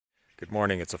Good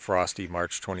morning, it's a frosty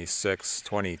March 26,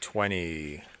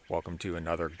 2020. Welcome to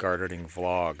another gardening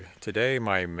vlog. Today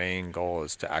my main goal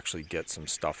is to actually get some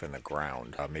stuff in the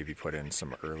ground, maybe put in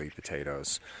some early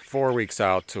potatoes. 4 weeks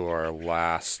out to our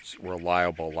last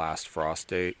reliable frost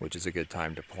date, which is a good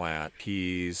time to plant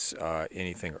peas,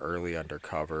 anything early under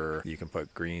cover. You can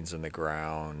put greens in the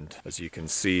ground. As you can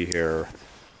see here,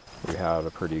 we had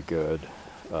a pretty good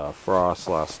frost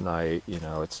last night. You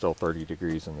know, it's still 30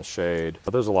 degrees in the shade,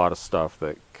 but there's a lot of stuff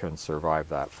that can survive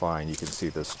that fine. You can see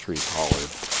this tree collard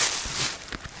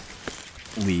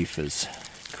leaf is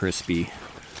crispy,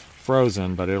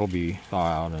 frozen, but it'll be thaw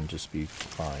out and just be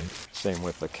fine. Same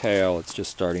with the kale, it's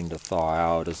just starting to thaw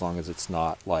out. As long as it's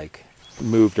not like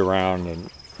moved around and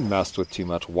messed with too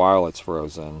much while it's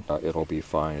frozen, it'll be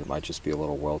fine. It might just be a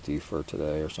little wilty for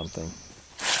today or something.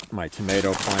 My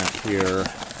tomato plant here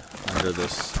under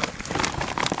this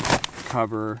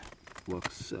cover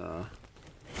looks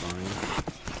fine.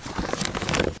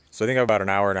 So I think about an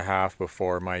hour and a half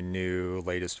before my new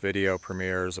latest video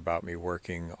premieres about me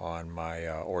working on my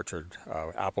orchard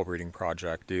apple breeding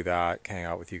project. Do that, hang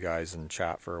out with you guys and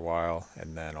chat for a while,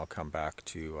 and then I'll come back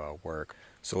to work.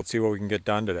 So let's see what we can get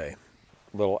done today.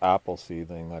 Little apple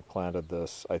seedling. I planted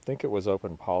this, I think it was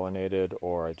open pollinated,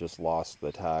 or I just lost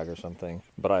the tag or something,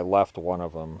 but I left one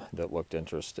of them that looked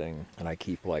interesting, and I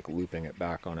keep like looping it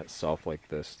back on itself like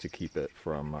this to keep it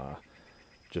from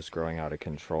just growing out of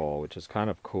control, which is kind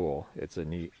of cool. It's a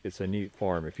neat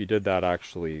form. If you did that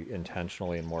actually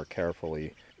intentionally and more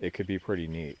carefully, it could be pretty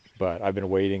neat. But I've been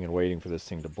waiting and waiting for this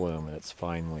thing to bloom, and it's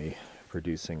finally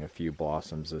producing a few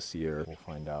blossoms this year. We'll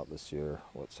find out this year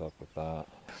what's up with that.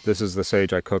 This is the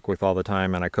sage I cook with all the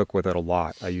time, and I cook with it a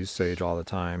lot. I use sage all the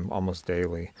time, almost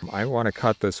daily. I want to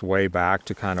cut this way back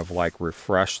to kind of like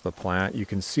refresh the plant. You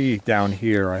can see down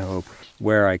here, I hope,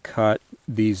 where I cut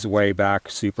these way back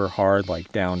super hard,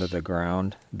 like down to the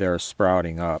ground. They're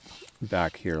sprouting up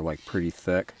back here like pretty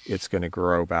thick. It's going to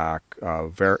grow back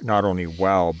not only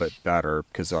well but better,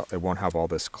 because it won't have all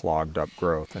this clogged up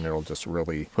growth, and it'll just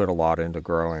really put a lot into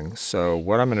growing. So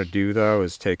what I'm going to do though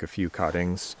is take a few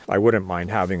cuttings. I wouldn't mind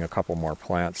having a couple more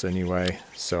plants anyway,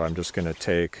 so I'm just going to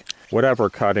take whatever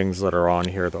cuttings that are on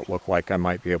here that look like I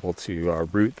might be able to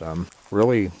root them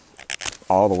really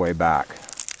all the way back.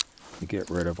 You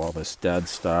get rid of all this dead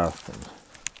stuff and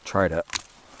try to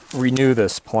renew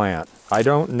this plant. I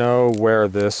don't know where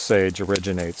this sage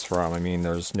originates from. I mean,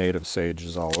 there's native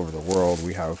sages all over the world.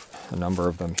 We have a number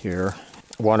of them here.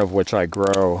 One of which I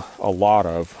grow a lot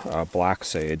of, black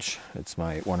sage. It's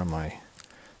one of my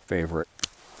favorite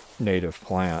native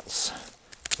plants,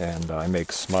 and I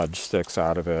make smudge sticks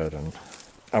out of it, and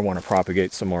I want to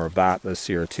propagate some more of that this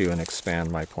year too and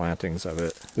expand my plantings of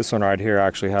it. This one right here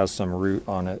actually has some root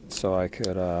on it, so I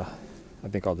could, I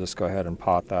think I'll just go ahead and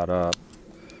pot that up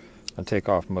and take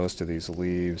off most of these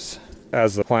leaves.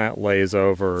 As the plant lays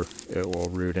over, it will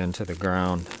root into the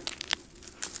ground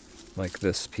like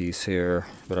this piece here,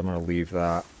 but I'm going to leave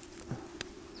that.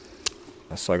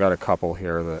 So I got a couple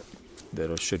here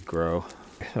that should grow.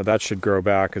 Now that should grow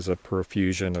back as a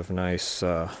profusion of nice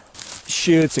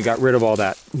shoots. It got rid of all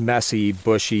that messy,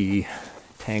 bushy,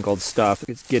 tangled stuff.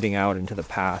 It's getting out into the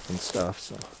path and stuff.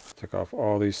 So took off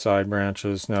all these side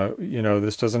branches. Now, you know,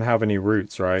 this doesn't have any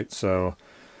roots, right? So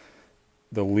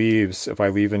the leaves, if I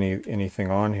leave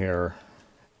anything on here,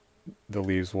 the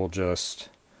leaves will just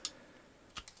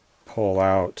pull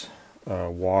out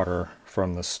water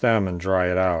from the stem and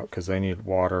dry it out, because they need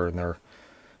water, and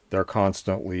they're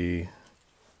constantly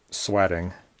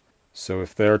sweating. So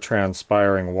if they're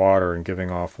transpiring water and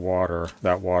giving off water,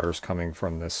 that water's coming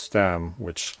from this stem,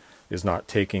 which is not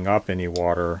taking up any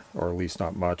water, or at least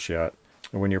not much yet.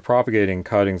 And when you're propagating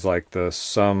cuttings like this,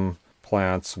 some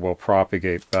plants will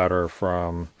propagate better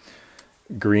from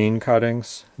green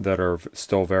cuttings that are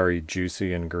still very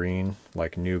juicy and green,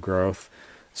 like new growth.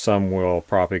 Some will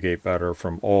propagate better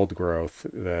from old growth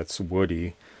that's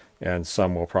woody, and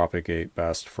some will propagate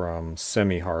best from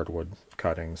semi-hardwood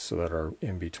cuttings that are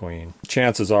in between.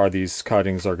 Chances are these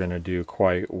cuttings are going to do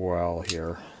quite well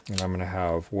here, and I'm going to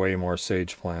have way more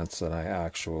sage plants than I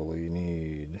actually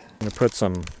need. I'm going to put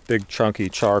some big chunky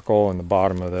charcoal in the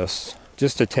bottom of this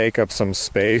just to take up some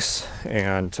space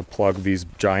and to plug these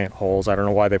giant holes. I don't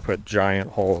know why they put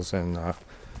giant holes in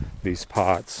these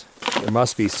pots. There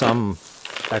must be some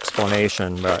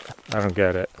explanation, but I don't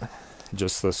get it.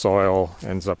 Just the soil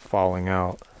ends up falling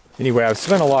out. Anyway, I've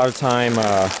spent a lot of time,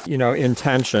 you know, in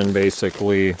tension,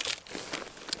 basically,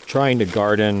 trying to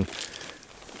garden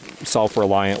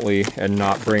self-reliantly and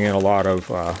not bring in a lot of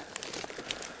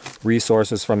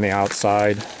resources from the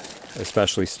outside,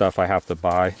 especially stuff I have to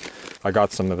buy. I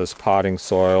got some of this potting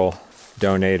soil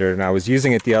donated, and I was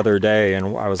using it the other day, and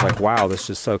I was like, wow, this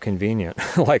is so convenient.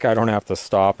 Like, I don't have to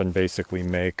stop and basically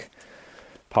make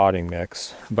potting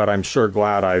mix. But I'm sure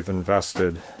glad I've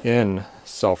invested in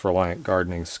self-reliant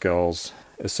gardening skills,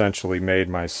 essentially made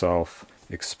myself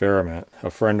experiment. A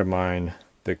friend of mine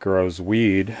that grows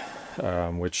weed,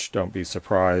 which, don't be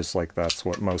surprised, like that's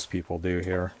what most people do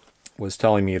here, was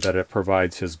telling me that it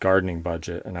provides his gardening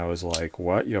budget. And I was like,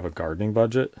 what? You have a gardening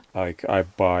budget? Like, I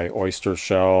buy oyster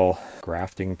shell,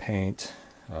 grafting paint,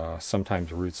 sometimes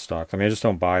rootstock. I mean, I just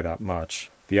don't buy that much.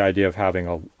 The idea of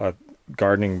having a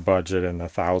gardening budget in the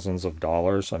thousands of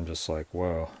dollars, I'm just like,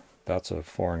 whoa, that's a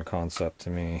foreign concept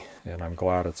to me, and I'm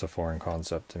glad it's a foreign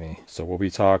concept to me. So we'll be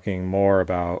talking more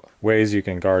about ways you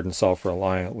can garden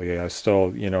self-reliantly. I still,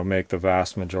 make the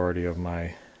vast majority of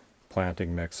my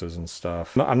planting mixes and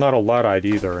stuff. I'm not a Luddite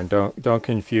either, and don't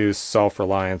confuse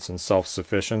self-reliance and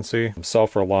self-sufficiency.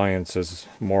 Self-reliance is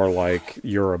more like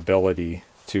your ability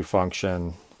to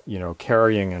function,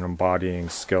 carrying and embodying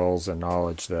skills and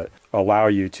knowledge that allow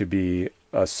you to be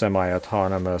a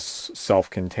semi-autonomous,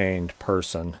 self-contained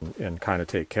person and kind of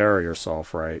take care of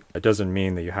yourself, right? It doesn't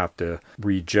mean that you have to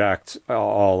reject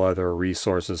all other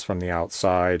resources from the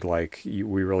outside. Like,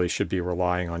 we really should be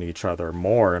relying on each other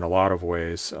more in a lot of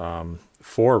ways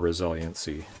for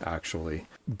resiliency, actually.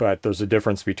 But there's a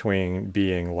difference between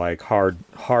being like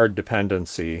hard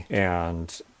dependency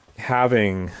and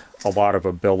having a lot of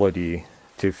ability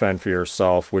to fend for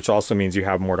yourself, which also means you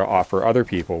have more to offer other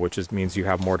people, which means you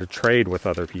have more to trade with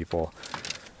other people.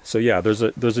 So yeah, there's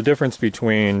a difference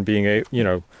between being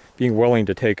being willing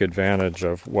to take advantage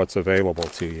of what's available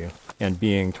to you and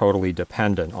being totally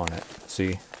dependent on it.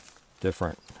 See,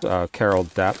 different. Carol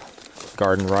Depp,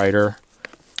 garden writer,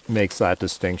 makes that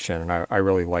distinction, and I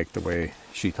really like the way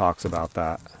she talks about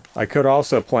that. I could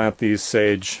also plant these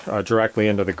sage directly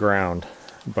into the ground,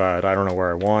 but I don't know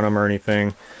where I want them or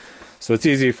anything. So it's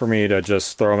easy for me to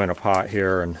just throw them in a pot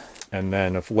here, and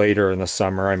then if later in the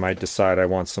summer I might decide I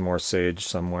want some more sage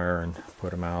somewhere and put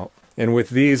them out. And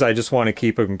with these, I just want to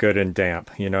keep them good and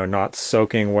damp, not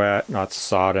soaking wet, not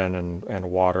sodden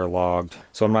and waterlogged.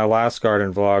 So in my last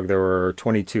garden vlog, there were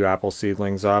 22 apple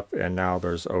seedlings up, and now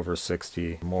there's over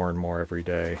 60, more and more every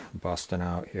day, busting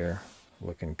out here.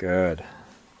 Looking good.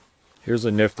 Here's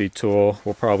a nifty tool.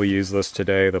 We'll probably use this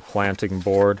today, the planting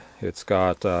board. It's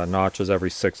got notches every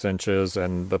 6 inches,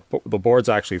 and the board's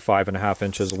actually 5.5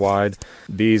 inches wide.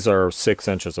 These are 6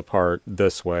 inches apart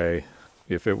this way.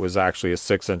 If it was actually a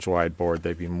 6-inch wide board,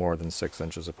 they'd be more than 6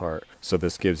 inches apart. So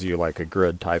this gives you like a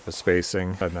grid type of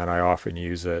spacing, and then I often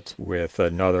use it with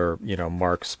another,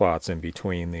 mark spots in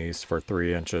between these for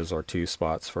 3 inches or 2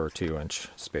 spots for 2-inch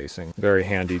spacing. Very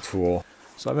handy tool.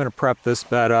 So I'm going to prep this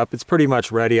bed up. It's pretty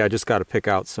much ready. I just got to pick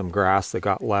out some grass that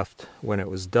got left when it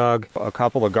was dug. A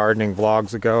couple of gardening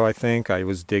vlogs ago, I think, I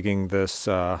was digging this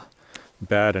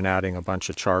bed and adding a bunch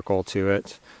of charcoal to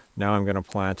it. Now I'm going to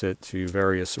plant it to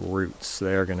various roots.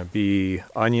 They're going to be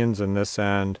onions in this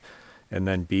end, and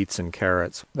then beets and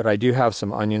carrots. But I do have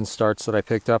some onion starts that I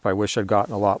picked up. I wish I'd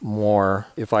gotten a lot more.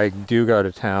 If I do go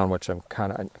to town, which I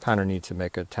kind of need to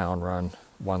make a town run,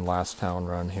 one last town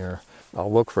run here,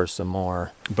 I'll look for some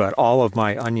more. But all of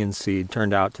my onion seed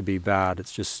turned out to be bad.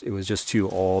 It was just too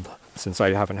old. Since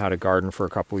I haven't had a garden for a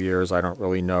couple years, I don't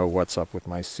really know what's up with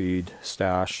my seed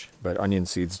stash. But onion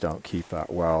seeds don't keep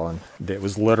that well, and it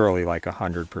was literally like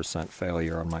 100%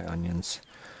 failure on my onions.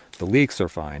 The leeks are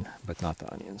fine, but not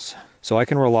the onions. So I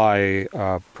can rely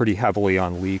pretty heavily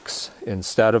on leeks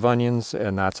instead of onions,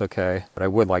 and that's okay. But I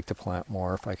would like to plant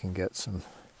more if I can get some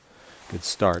good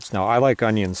starts. Now I like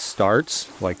onion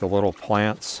starts, like the little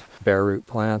plants, bare root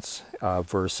plants,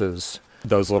 versus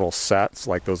those little sets,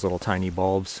 like those little tiny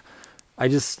bulbs. I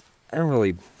don't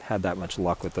really had that much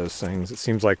luck with those things. It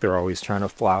seems like they're always trying to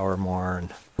flower more,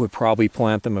 and would probably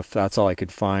plant them if that's all I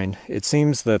could find. It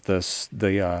seems that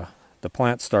the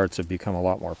plant starts have become a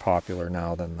lot more popular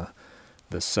now than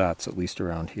the sets, at least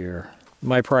around here.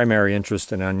 My primary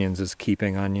interest in onions is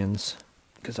keeping onions,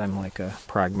 because I'm like a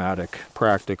pragmatic,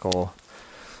 practical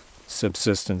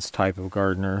subsistence type of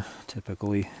gardener,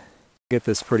 typically. Get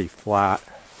this pretty flat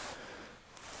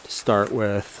to start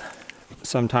with.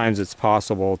 Sometimes it's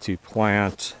possible to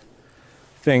plant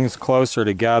things closer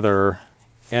together,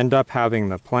 end up having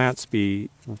the plants be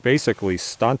basically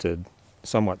stunted,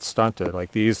 somewhat stunted.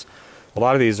 Like these, a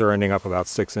lot of these are ending up about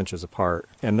 6 inches apart.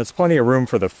 And there's plenty of room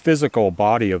for the physical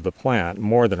body of the plant,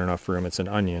 more than enough room. It's an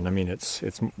onion. I mean, it's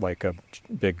like a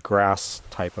big grass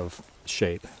type of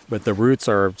shape. But the roots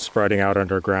are spreading out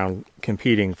underground,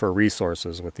 competing for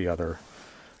resources with the other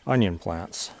onion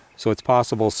plants. So it's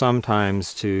possible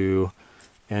sometimes to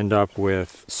end up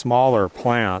with smaller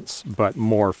plants, but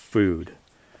more food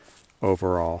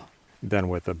overall than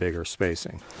with a bigger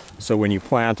spacing. So when you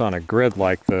plant on a grid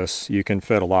like this, you can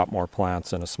fit a lot more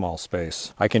plants in a small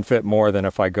space. I can fit more than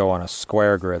if I go on a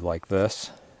square grid like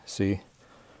this, see,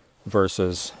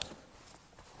 versus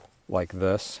like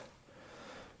this.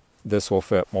 This will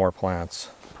fit more plants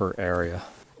per area.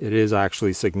 It is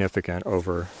actually significant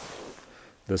over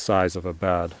the size of a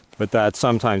bed, but that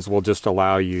sometimes will just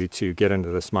allow you to get into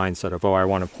this mindset of, oh, I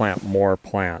want to plant more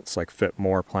plants, like fit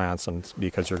more plants, and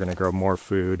because you're going to grow more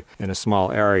food in a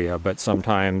small area. But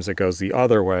sometimes it goes the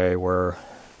other way where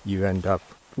you end up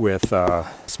with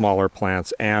smaller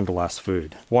plants and less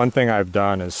food. One thing I've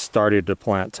done is started to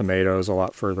plant tomatoes a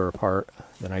lot further apart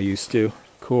than I used to.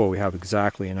 Cool, we have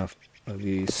exactly enough of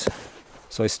these.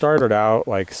 So I started out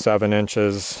like 7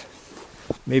 inches,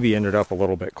 maybe ended up a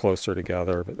little bit closer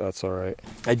together, but that's all right.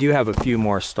 I do have a few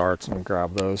more starts. I'm gonna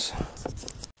grab those.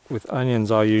 With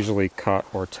onions, I'll usually cut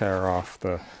or tear off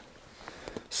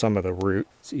some of the root.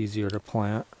 It's easier to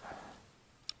plant.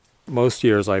 Most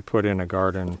years I put in a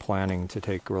garden planning to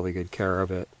take really good care of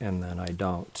it, and then I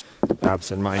don't.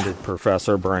 Absent-minded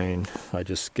professor brain, I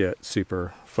just get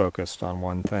super focused on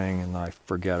one thing and I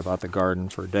forget about the garden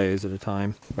for days at a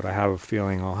time. But I have a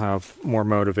feeling I'll have more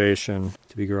motivation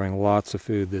to be growing lots of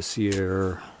food this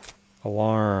year.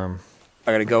 Alarm.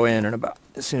 I gotta go in about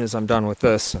as soon as I'm done with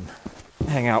this and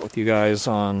hang out with you guys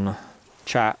on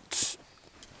chat.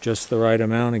 Just the right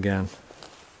amount again.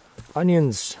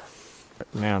 Onions,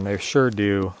 man, they sure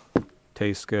do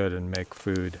taste good and make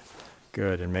food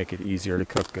good and make it easier to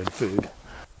cook good food.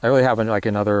 I really have like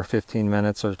another 15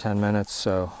 minutes or 10 minutes,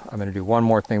 so I'm going to do one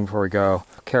more thing before we go.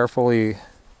 Carefully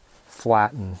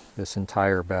flatten this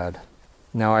entire bed.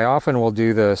 Now I often will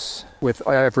do this with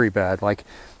every bed. Like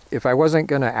if I wasn't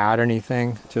going to add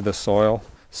anything to the soil,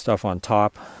 stuff on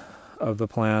top of the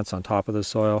plants, on top of the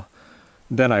soil,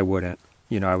 then I wouldn't.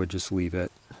 You know, I would just leave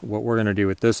it. What we're going to do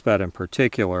with this bed in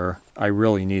particular, I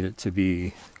really need it to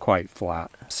be quite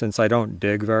flat. Since I don't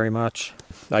dig very much,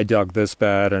 I dug this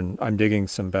bed and I'm digging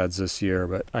some beds this year,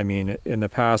 but I mean, in the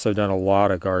past I've done a lot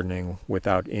of gardening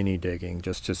without any digging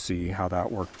just to see how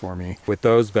that worked for me. With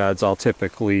those beds, I'll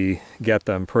typically get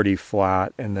them pretty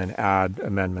flat and then add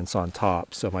amendments on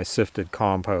top. So my sifted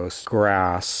compost,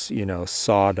 grass, you know,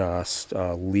 sawdust,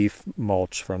 leaf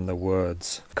mulch from the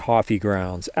woods, coffee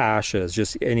grounds, ashes,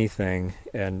 just anything,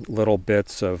 and little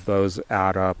bits of those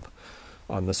add up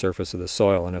on the surface of the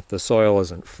soil. And if the soil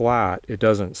isn't flat, it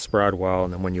doesn't spread well,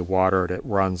 and then when you water it, it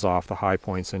runs off the high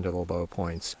points into the low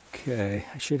points. Okay,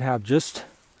 I should have just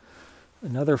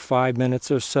another 5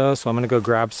 minutes or so, so I'm going to go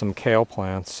grab some kale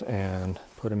plants and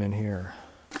put them in here.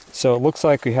 So it looks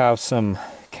like we have some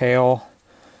kale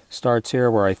starts here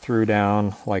where I threw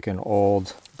down like an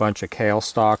old bunch of kale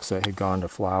stalks that had gone to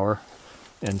flower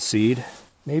and seed.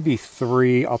 Maybe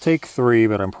 3. I'll take 3,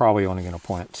 but I'm probably only going to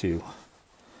plant 2.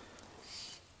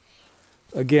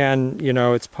 Again, you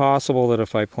know, it's possible that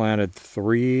if I planted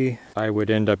 3, I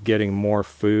would end up getting more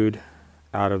food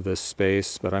out of this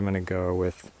space, but I'm going to go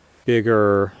with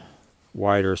bigger,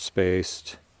 wider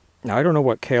spaced. Now, I don't know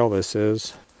what kale this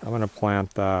is. I'm going to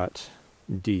plant that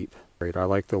deep. I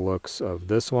like the looks of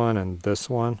this one, and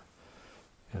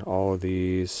all of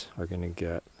these are going to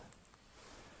get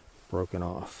broken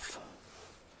off.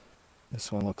 This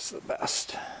one looks the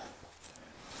best.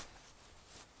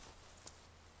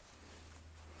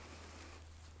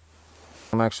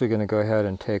 I'm actually going to go ahead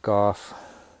and take off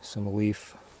some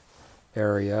leaf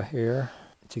area here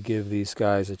to give these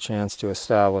guys a chance to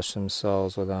establish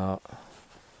themselves without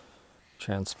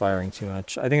transpiring too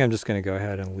much. I think I'm just going to go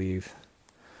ahead and leave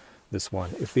this one.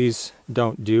 If these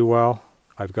don't do well,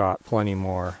 I've got plenty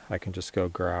more I can just go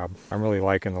grab. I'm really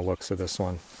liking the looks of this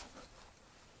one.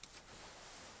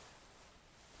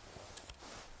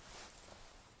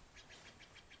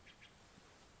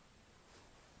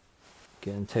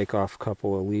 Again, take off a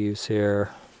couple of leaves here.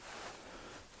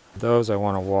 Those I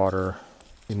want to water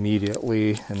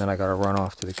immediately, and then I got to run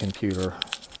off to the computer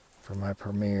for my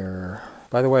premiere.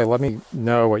 By the way, let me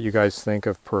know what you guys think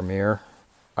of premiere.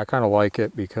 I kind of like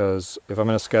it because if I'm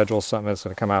going to schedule something that's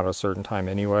going to come out at a certain time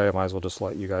anyway, I might as well just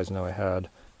let you guys know ahead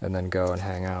and then go and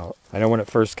hang out. I know when it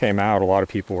first came out, a lot of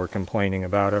people were complaining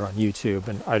about it on YouTube,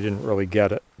 and I didn't really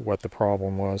get it, what the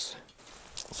problem was.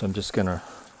 So I'm just going to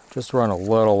run a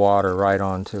little water right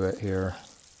onto it here.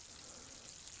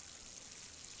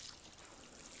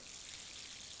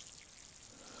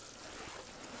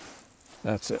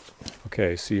 That's it.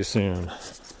 Okay, see you soon.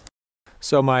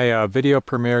 So my video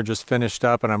premiere just finished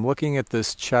up, and I'm looking at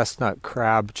this chestnut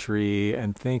crab tree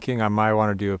and thinking I might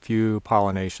want to do a few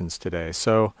pollinations today.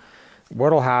 So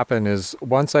What'll happen is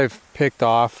once I've picked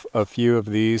off a few of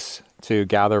these to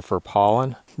gather for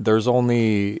pollen, there's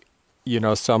only,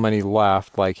 so many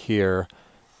left, like here.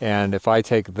 And if I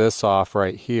take this off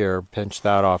right here, pinch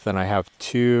that off, then I have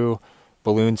 2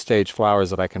 balloon stage flowers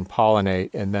that I can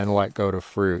pollinate and then let go to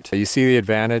fruit. You see the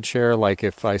advantage here? Like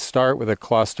if I start with a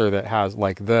cluster that has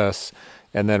like this,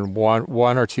 and then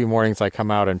one or two mornings I come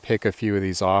out and pick a few of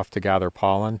these off to gather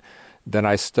pollen, then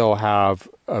I still have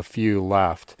a few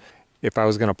left. If I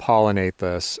was going to pollinate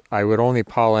this, I would only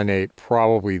pollinate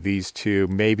probably these 2,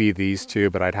 maybe these 2,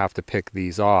 but I'd have to pick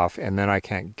these off, and then I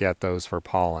can't get those for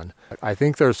pollen. I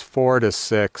think there's 4 to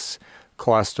 6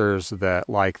 clusters that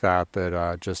like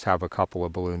that just have a couple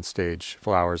of balloon stage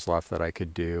flowers left that I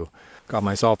could do. Got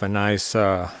myself a nice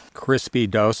crispy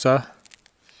dosa.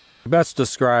 That's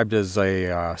described as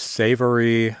a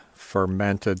savory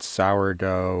fermented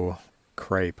sourdough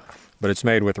crepe, but it's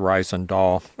made with rice and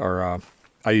dal, or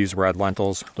I use red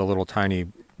lentils, the little tiny,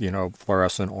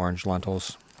 fluorescent orange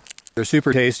lentils. They're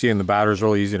super tasty and the batter's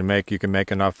really easy to make. You can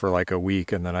make enough for like a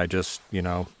week, and then I just,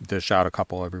 dish out a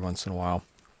couple every once in a while.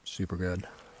 Super good.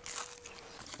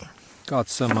 Got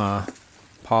some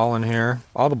pollen here.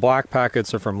 All the black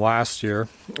packets are from last year.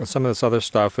 Some of this other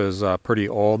stuff is pretty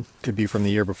old. Could be from the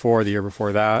year before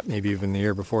that, maybe even the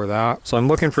year before that. So I'm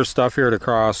looking for stuff here to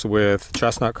cross with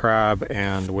chestnut crab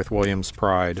and with Williams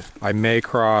Pride. I may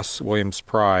cross Williams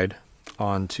Pride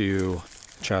onto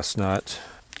chestnut.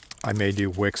 I may do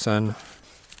Wixen,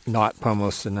 not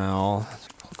Pomosinel.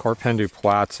 Corpendu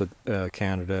Plat's a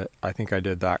candidate. I think I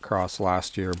did that cross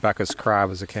last year. Becca's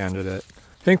Crab is a candidate.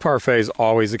 Pink Parfait is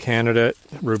always a candidate.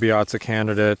 Rubaiyat's a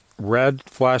candidate. Red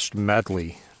Fleshed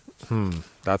Medley.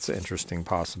 That's an interesting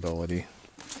possibility.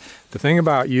 The thing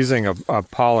about using a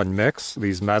pollen mix,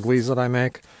 these medleys that I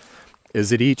make, is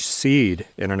that each seed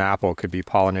in an apple could be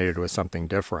pollinated with something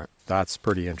different. That's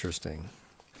pretty interesting.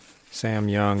 Sam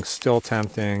Young, still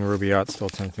tempting. Rubaiyat, still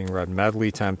tempting. Red Medley,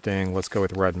 tempting. Let's go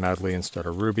with Red Medley instead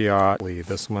of Rubaiyat.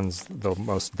 This one's the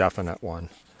most definite one.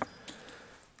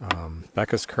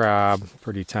 Becca's Crab,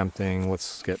 pretty tempting. Let's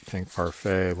skip Pink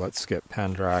Parfait. Let's skip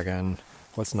Pendragon.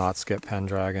 Let's not skip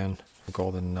Pendragon.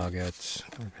 Golden Nugget,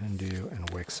 Hindu, and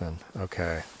Wixen.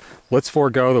 Okay. Let's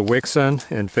forego the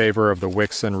Wixen in favor of the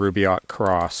Wixen Rubaiyat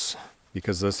cross,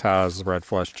 because this has red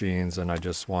flesh genes and I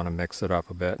just want to mix it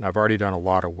up a bit. And I've already done a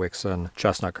lot of Wixen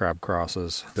chestnut crab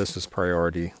crosses. This is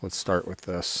priority. Let's start with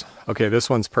this. Okay, this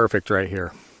one's perfect right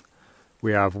here.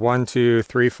 We have 1, 2,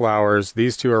 3 flowers.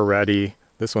 These 2 are ready.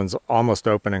 This one's almost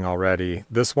opening already.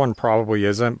 This one probably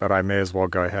isn't, but I may as well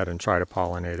go ahead and try to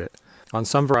pollinate it. On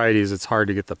some varieties, it's hard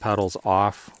to get the petals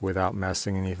off without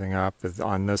messing anything up. But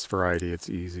on this variety, it's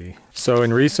easy. So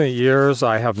in recent years,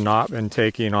 I have not been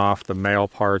taking off the male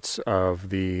parts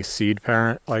of the seed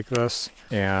parent like this.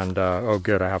 And, oh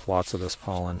good, I have lots of this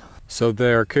pollen. So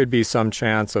there could be some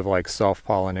chance of like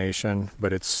self-pollination,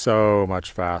 but it's so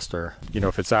much faster.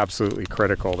 If it's absolutely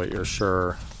critical that you're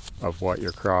sure of what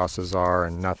your crosses are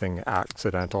and nothing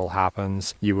accidental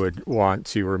happens, you would want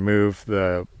to remove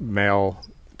the male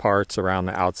parts around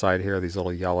the outside here, these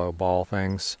little yellow ball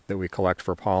things that we collect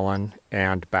for pollen,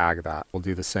 and bag that. We'll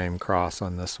do the same cross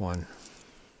on this one.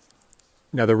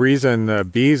 Now the reason the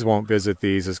bees won't visit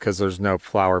these is because there's no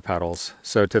flower petals.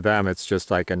 So to them it's just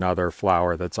like another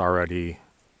flower that's already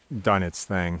done its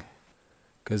thing.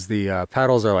 Because the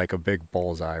petals are like a big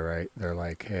bullseye, right? They're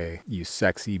like, hey, you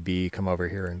sexy bee, come over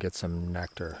here and get some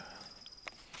nectar.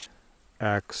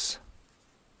 X,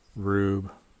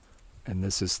 Rube, and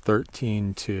this is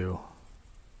 13-2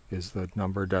 is the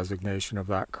number designation of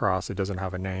that cross. It doesn't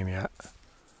have a name yet.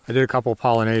 I did a couple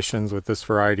pollinations with this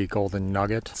variety, Golden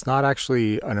Nugget. It's not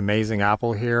actually an amazing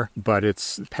apple here, but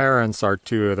its parents are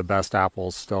 2 of the best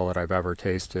apples still that I've ever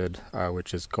tasted,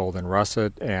 which is Golden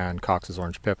Russet and Cox's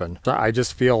Orange Pippin. So I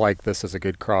just feel like this is a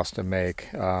good cross to make.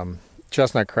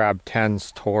 Chestnut crab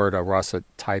tends toward a russet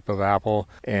type of apple,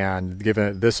 and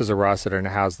given this is a russet and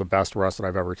it has the best russet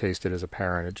I've ever tasted as a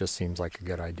parent, it just seems like a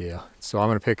good idea. So I'm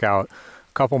going to pick out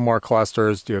a couple more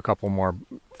clusters, do a couple more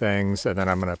things, and then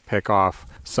I'm going to pick off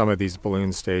some of these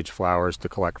balloon stage flowers to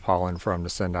collect pollen from to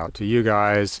send out to you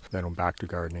guys. Then I'm back to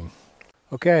gardening.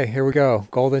 Okay, here we go.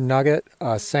 Golden Nugget,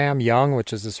 Sam Young,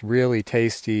 which is this really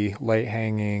tasty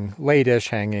late-ish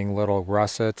hanging little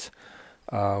russet.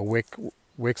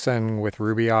 Wixen with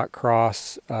Rubaiyat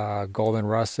cross, Golden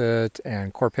Russet,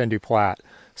 and Corpendu Plat.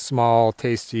 Small,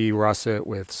 tasty russet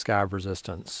with scab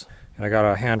resistance. And I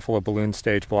got a handful of balloon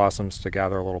stage blossoms to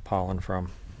gather a little pollen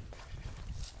from.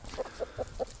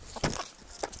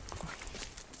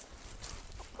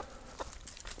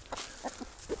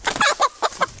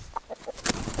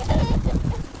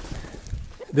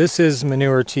 This is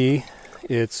manure tea.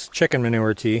 It's chicken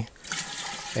manure tea.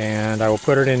 And I will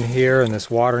put it in here in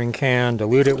this watering can,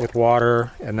 dilute it with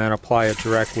water, and then apply it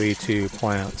directly to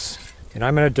plants. And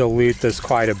I'm going to dilute this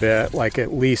quite a bit, like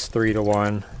at least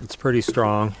 3-to-1. It's pretty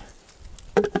strong.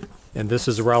 And this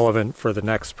is relevant for the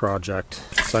next project.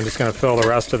 So I'm just going to fill the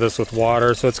rest of this with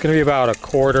water. So it's going to be about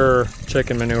 1/4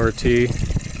 chicken manure tea.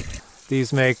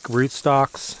 These make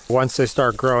rootstocks. Once they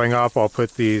start growing up, I'll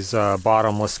put these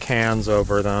bottomless cans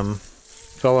over them,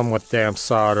 fill them with damp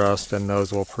sawdust, and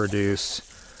those will produce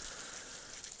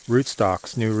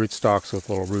rootstocks, new rootstocks with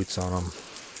little roots on them.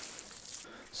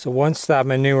 So once that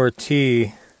manure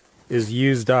tea is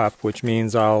used up, which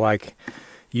means I'll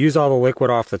use all the liquid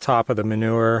off the top of the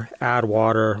manure, add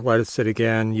water, let it sit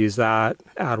again, use that,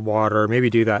 add water, maybe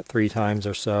do that 3 times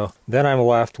or so. Then I'm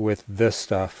left with this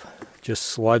stuff, just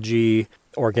sludgy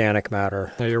organic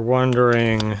matter. Now you're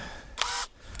wondering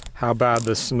how bad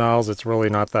this smells. It's really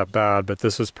not that bad, but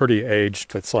this is pretty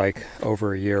aged. It's like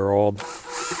over a year old.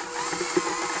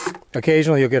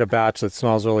 Occasionally you'll get a batch that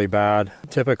smells really bad.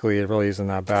 Typically it really isn't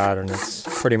that bad, and it's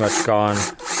pretty much gone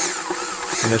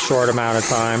in a short amount of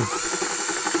time.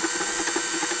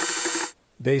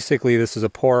 Basically this is a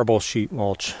pourable sheet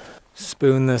mulch.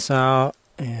 Spoon this out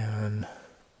and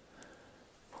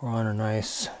pour on a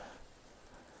nice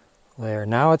layer.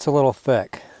 Now it's a little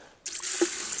thick.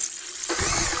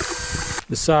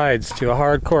 Besides, to a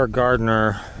hardcore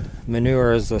gardener,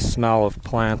 manure is the smell of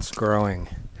plants growing.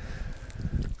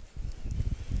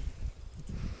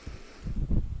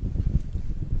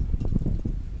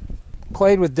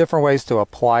 Played with different ways to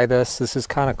apply this. This is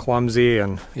kind of clumsy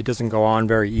and it doesn't go on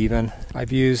very even.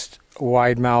 I've used a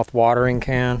wide mouth watering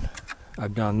can.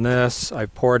 I've done this.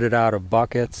 I've poured it out of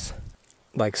buckets,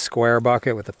 like square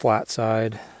bucket with a flat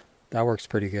side. That works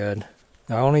pretty good.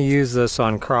 I only use this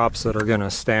on crops that are going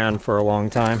to stand for a long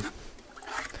time.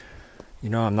 You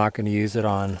know, I'm not going to use it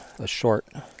on a short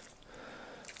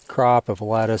crop of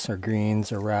lettuce or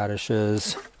greens or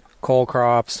radishes. Cole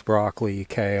crops, broccoli,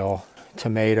 kale,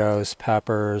 tomatoes,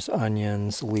 peppers,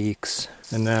 onions, leeks.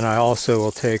 And then I also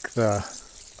will take the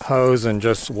hose and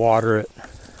just water it,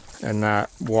 and that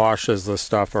washes the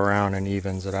stuff around and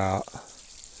evens it out.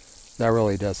 That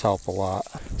really does help a lot.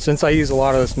 Since I use a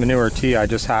lot of this manure tea, I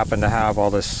just happen to have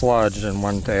all this sludge, and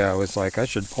one day I was like, I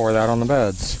should pour that on the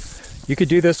beds. You could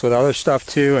do this with other stuff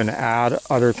too and add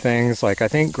other things, like I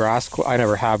think I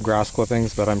never have grass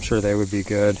clippings, but I'm sure they would be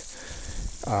good.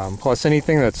 Plus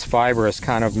anything that's fibrous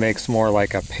kind of makes more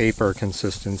like a paper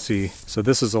consistency. So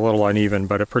this is a little uneven,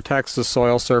 but it protects the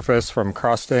soil surface from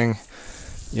crusting.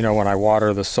 You know, when I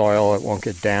water the soil, it won't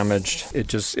get damaged.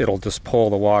 It'll just pull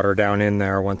the water down in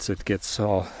there once it gets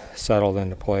all settled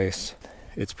into place.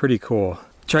 It's pretty cool.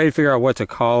 Try to figure out what to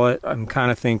call it. I'm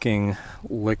kind of thinking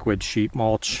liquid sheet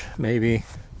mulch, maybe.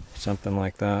 Something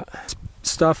like that.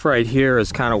 Stuff right here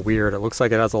is kind of weird. It looks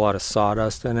like it has a lot of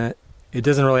sawdust in it. It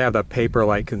doesn't really have that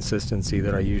paper-like consistency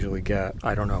that I usually get.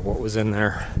 I don't know what was in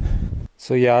there.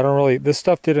 So yeah, this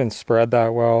stuff didn't spread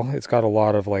that well. It's got a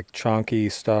lot of like chunky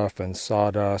stuff and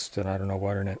sawdust and I don't know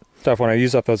what in it. When I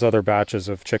use up those other batches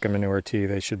of chicken manure tea,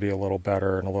 they should be a little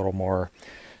better and a little more,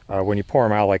 when you pour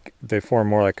them out, like they form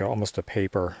more like almost a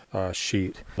paper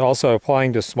sheet. Also,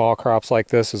 applying to small crops like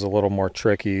this is a little more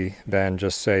tricky than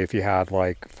just say if you had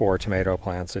like 4 tomato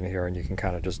plants in here and you can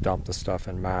kind of just dump the stuff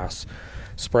in mass,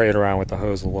 spray it around with the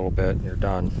hose a little bit and you're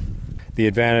done. The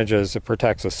advantage is it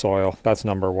protects the soil. That's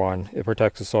number one. It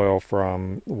protects the soil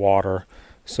from water.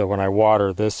 So when I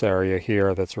water this area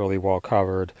here that's really well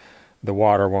covered, the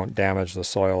water won't damage the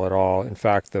soil at all. In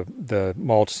fact, the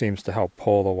mulch seems to help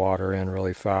pull the water in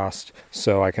really fast.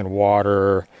 So I can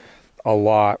water a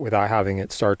lot without having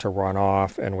it start to run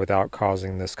off and without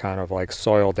causing this kind of like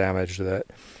soil damage that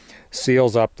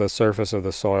seals up the surface of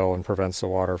the soil and prevents the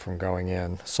water from going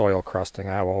in. Soil crusting.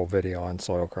 I have a whole video on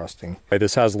soil crusting.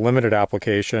 This has limited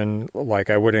application. Like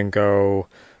I wouldn't go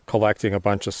collecting a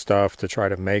bunch of stuff to try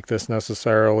to make this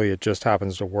necessarily. It just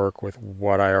happens to work with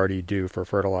what I already do for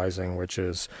fertilizing, which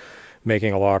is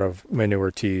making a lot of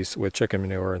manure teas with chicken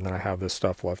manure, and then I have this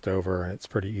stuff left over and it's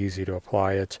pretty easy to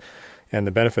apply it. And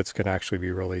the benefits can actually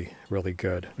be really, really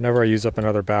good. Whenever I use up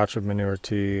another batch of manure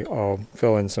tea, I'll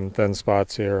fill in some thin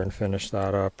spots here and finish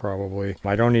that up probably.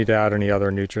 I don't need to add any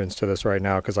other nutrients to this right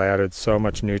now because I added so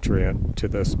much nutrient to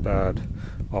this bed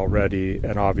already.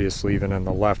 And obviously even in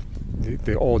the left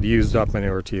the old used up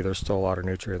manure tea, there's still a lot of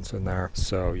nutrients in there.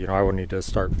 So, you know, I would need to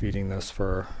start feeding this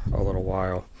for a little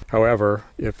while. However,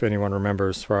 if anyone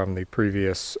remembers from the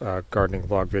previous gardening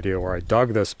vlog video where I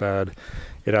dug this bed,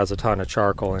 it has a ton of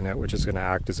charcoal in it, which is going to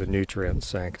act as a nutrient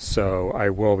sink. So I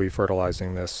will be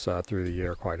fertilizing this through the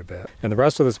year quite a bit. And the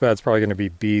rest of this bed is probably going to be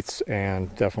beets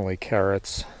and definitely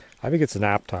carrots. I think it's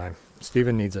nap time.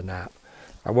 Steven needs a nap.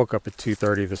 I woke up at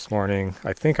 2:30 this morning.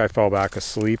 I think I fell back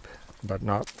asleep, but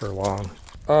not for long.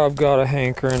 I've got a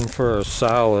hankering for a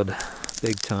salad,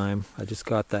 big time. I just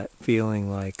got that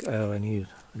feeling like, oh, I need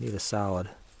a salad.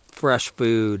 Fresh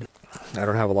food. I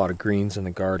don't have a lot of greens in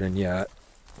the garden yet.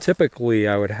 Typically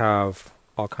I would have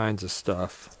all kinds of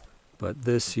stuff, but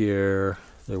this year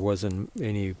there wasn't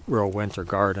any real winter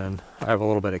garden. I have a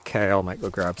little bit of kale, might go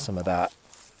grab some of that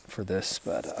for this,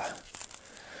 but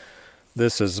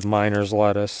this is miner's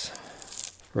lettuce,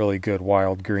 really good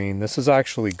wild green. This is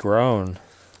actually grown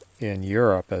in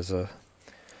Europe as a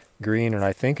green, and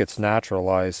I think it's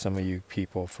naturalized. Some of you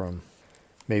people from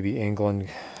maybe England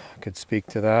could speak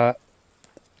to that.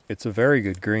 It's a very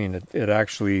good green. It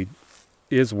actually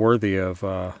is worthy of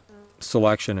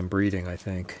selection and breeding, I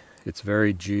think. It's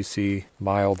very juicy,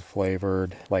 mild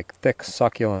flavored, like thick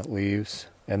succulent leaves,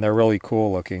 and they're really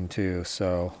cool looking too.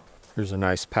 So there's a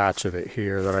nice patch of it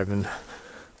here that I've been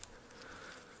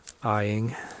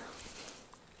eyeing.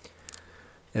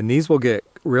 And these will get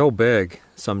real big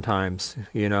sometimes,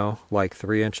 you know, like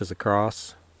 3 inches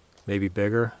across, maybe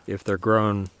bigger, if they're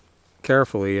grown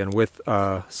carefully and with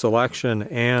selection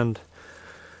and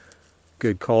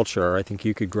good culture. I think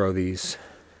you could grow these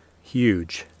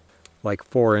huge, like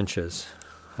 4 inches.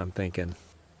 I'm thinking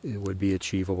it would be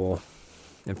achievable.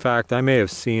 In fact, I may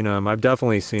have seen them, I've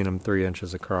definitely seen them 3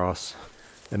 inches across,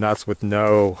 and that's with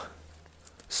no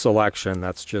selection.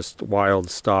 That's just wild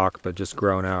stock, but just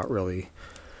grown out really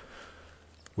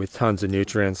with tons of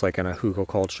nutrients, like in a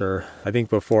hugelkultur. I think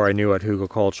before I knew what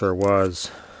hugelkultur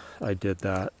was, I did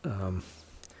that,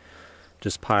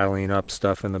 just piling up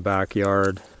stuff in the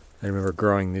backyard. I remember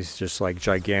growing these just like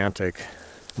gigantic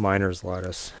miner's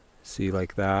lettuce. See,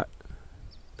 like that.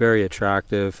 Very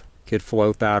attractive. Could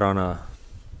float that on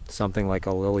something like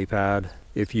a lily pad.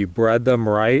 If you bred them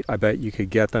right, I bet you could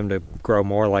get them to grow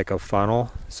more like a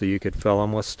funnel, so you could fill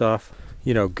them with stuff.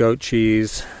 You know, goat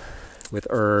cheese with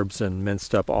herbs and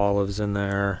minced up olives in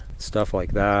there, stuff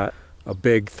like that. A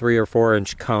big 3 or 4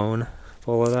 inch cone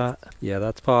full of that. Yeah,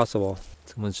 that's possible.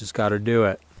 Someone's just got to do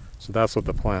it. So that's what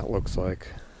the plant looks like.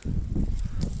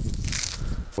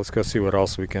 Let's go see what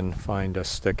else we can find to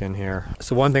stick in here.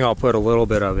 So one thing I'll put a little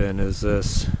bit of in is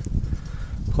this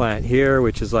plant here,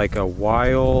 which is like a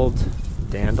wild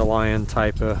dandelion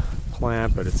type of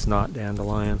plant, but it's not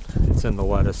dandelion. It's in the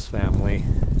lettuce family.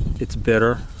 It's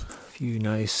bitter. A few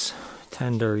nice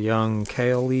tender young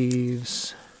kale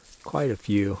leaves. Quite a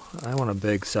few. I want a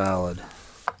big salad.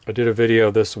 I did a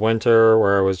video this winter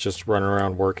where I was just running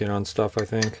around working on stuff, I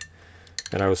think,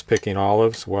 and I was picking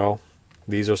olives. Well,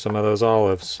 these are some of those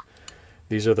olives.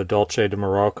 These are the Dulce de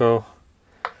Morocco.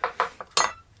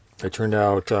 They turned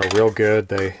out real good.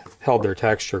 They held their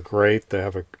texture great. They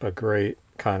have a great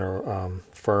kind of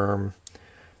firm,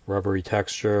 rubbery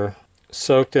texture.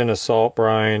 Soaked in a salt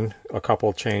brine, a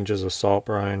couple changes of salt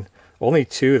brine. Only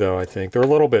 2 though, I think. They're a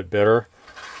little bit bitter.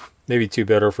 Maybe too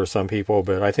bitter for some people,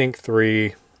 but I think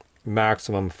 3,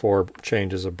 maximum 4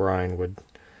 changes of brine would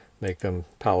make them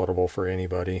palatable for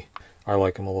anybody. I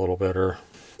like them a little bitter.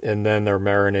 And then they're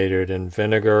marinated in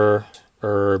vinegar,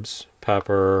 herbs,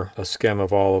 pepper, a skim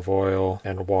of olive oil,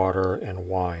 and water and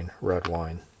wine, red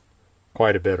wine.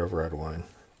 Quite a bit of red wine.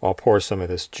 I'll pour some of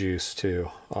this juice too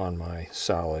on my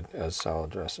salad as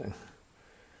salad dressing.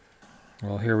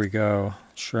 Well, here we go.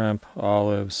 Shrimp,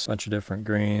 olives, bunch of different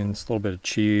greens, a little bit of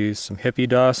cheese, some hippie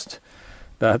dust.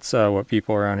 That's what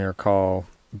people around here call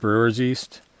brewer's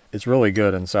yeast. It's really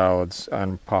good in salads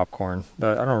and popcorn.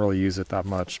 I don't really use it that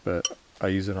much, but I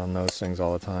use it on those things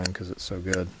all the time because it's so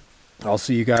good. I'll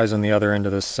see you guys on the other end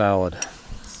of this salad.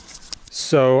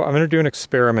 So I'm going to do an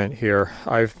experiment here.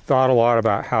 I've thought a lot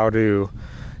about how to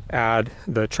add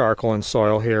the charcoal and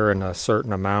soil here in a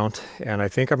certain amount, and I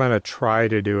think I'm going to try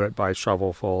to do it by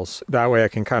shovelfuls. That way I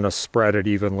can kind of spread it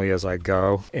evenly as I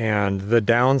go. And the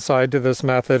downside to this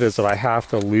method is that I have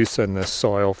to loosen this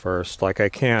soil first. Like, I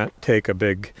can't take a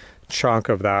big chunk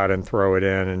of that and throw it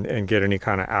in and get any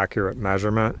kind of accurate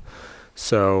measurement.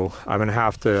 So I'm going to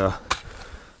have to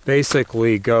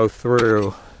basically go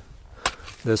through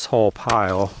this whole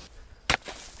pile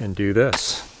and do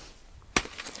this.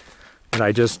 And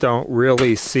I just don't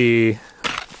really see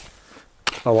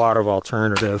a lot of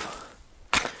alternative.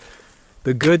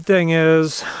 The good thing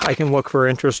is I can look for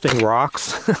interesting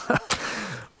rocks,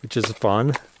 which is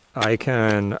fun. I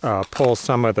can pull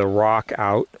some of the rock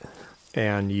out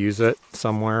and use it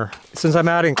somewhere. Since I'm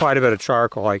adding quite a bit of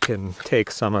charcoal, I can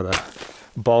take some of the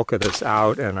bulk of this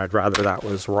out, and I'd rather that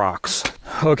was rocks.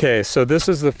 Okay, so this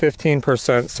is the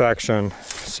 15% section.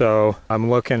 So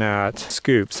I'm looking at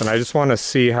scoops, and I just want to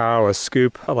see how a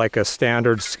scoop, like a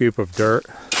standard scoop of dirt,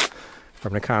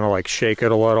 I'm gonna kind of like shake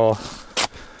it a little,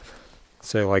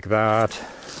 say like that.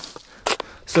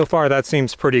 So far that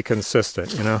seems pretty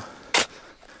consistent, you know?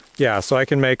 Yeah, so I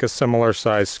can make a similar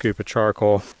size scoop of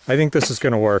charcoal. I think this is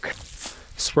gonna work.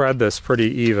 Spread this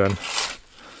pretty even.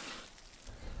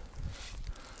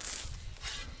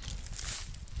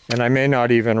 And I may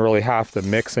not even really have to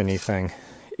mix anything.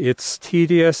 It's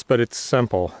tedious, but it's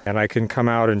simple. And I can come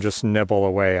out and just nibble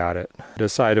away at it.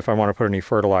 Decide if I want to put any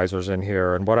fertilizers in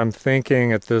here. And what I'm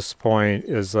thinking at this point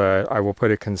is that I will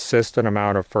put a consistent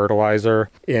amount of fertilizer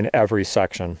in every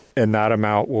section. And that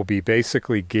amount will be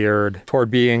basically geared toward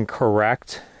being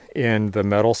correct in the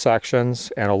middle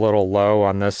sections and a little low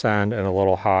on this end and a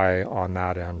little high on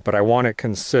that end. But I want it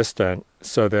consistent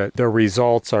so that the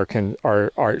results are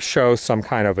show some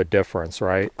kind of a difference,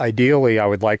 right? Ideally, I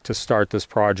would like to start this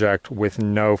project with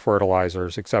no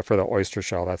fertilizers except for the oyster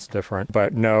shell. That's different,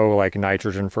 but no like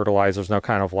nitrogen fertilizers, no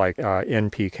kind of like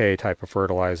NPK type of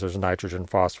fertilizers, nitrogen,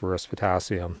 phosphorus,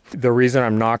 potassium. The reason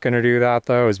I'm not going to do that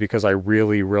though is because I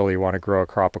really want to grow a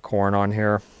crop of corn on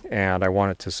here, and I want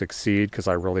it to succeed because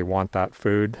I really want that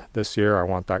food this year. I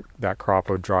want that crop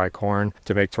of dry corn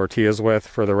to make tortillas with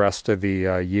for the rest of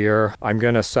the year. I'm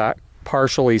going to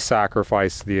partially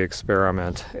sacrifice the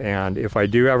experiment, and if I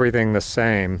do everything the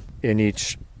same in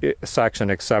each section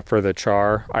except for the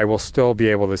char, I will still be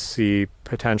able to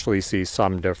potentially see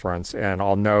some difference, and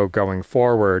I'll know going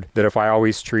forward that if I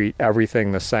always treat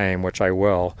everything the same, which I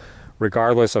will,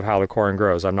 regardless of how the corn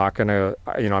grows, I'm not going to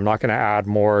add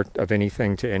more of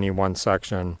anything to any one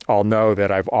section. I'll know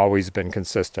that I've always been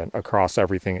consistent across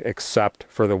everything except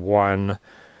for the one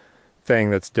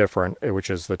thing that's different, which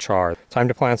is the char. Time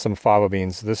to plant some fava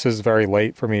beans. This is very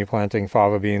late for me planting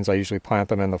fava beans. I usually plant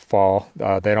them in the fall.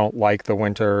 They don't like the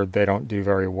winter. They don't do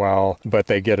very well, but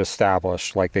they get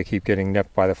established. Like they keep getting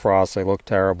nipped by the frost. They look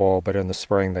terrible, but in the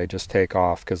spring they just take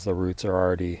off because the roots are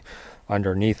already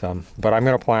underneath them. But I'm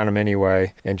going to plant them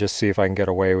anyway and just see if I can get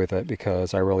away with it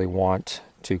because I really want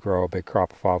to grow a big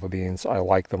crop of fava beans. I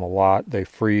like them a lot. They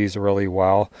freeze really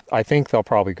well. I think they'll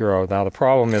probably grow. Now the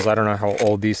problem is I don't know how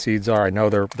old these seeds are. I know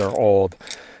they're old.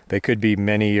 They could be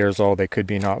many years old. They could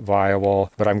be not viable,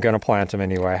 but I'm going to plant them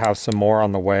anyway. I have some more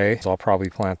on the way, so I'll probably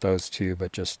plant those too,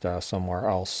 but just somewhere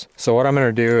else. So what I'm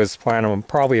going to do is plant them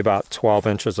probably about 12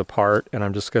 inches apart, and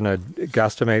I'm just going to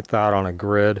guesstimate that on a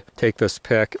grid. Take this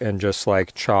pick and just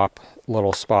like chop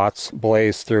little spots,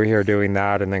 blaze through here doing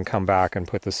that, and then come back and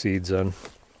put the seeds in.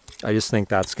 I just think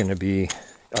that's going to be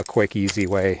a quick, easy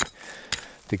way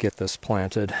to get this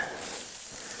planted.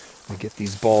 Let me get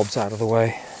these bulbs out of the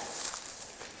way.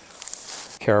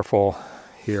 Careful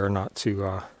here not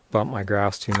to bump my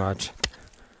grass too much.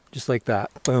 Just like that,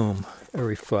 boom,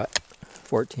 every foot.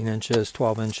 14 inches,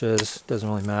 12 inches, doesn't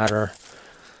really matter.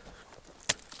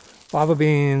 Fava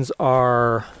beans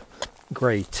are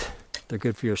great. They're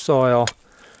good for your soil.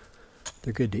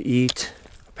 They're good to eat.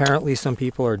 Apparently some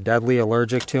people are deadly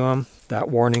allergic to them. That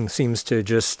warning seems to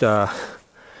just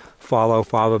follow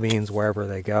fava beans wherever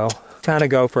they go. Kind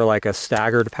of go for like a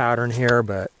staggered pattern here,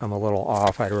 but I'm a little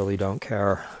off. I really don't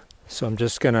care. So I'm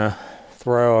just gonna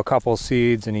throw a couple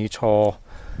seeds in each hole.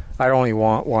 I only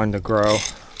want one to grow,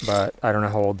 but I don't know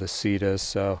how old this seed is,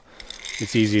 so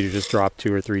it's easy to just drop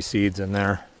 2 or 3 seeds in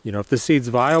there. You know, if the seed's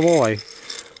viable, I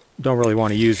don't really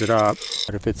want to use it up.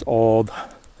 But if it's old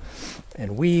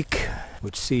and weak,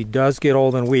 which seed does get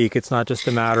old and weak, it's not just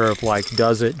a matter of like,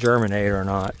 does it germinate or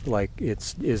not? Like,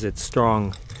 is it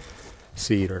strong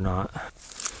seed or not?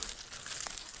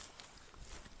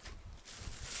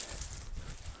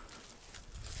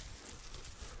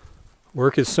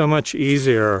 Work is so much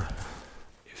easier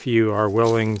if you are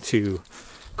willing to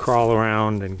crawl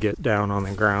around and get down on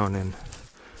the ground and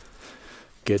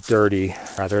get dirty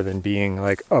rather than being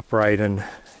like upright and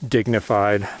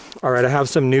dignified. All right, I have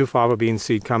some new fava bean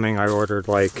seed coming. I ordered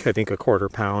like, I think a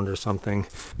 1/4 pound or something.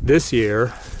 This year,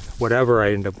 whatever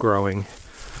I end up growing,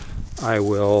 I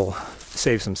will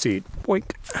save some seed.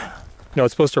 Boink. No,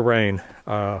 it's supposed to rain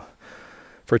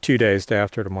for 2 days, day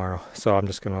after tomorrow. So I'm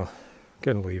just gonna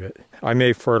leave it. I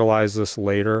may fertilize this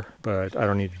later, but I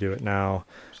don't need to do it now.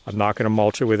 I'm not gonna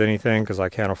mulch it with anything because I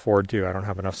can't afford to. I don't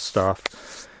have enough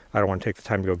stuff. I don't want to take the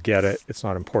time to go get it. It's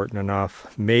not important enough.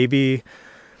 Maybe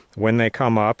When they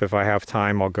come up, if I have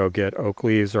time, I'll go get oak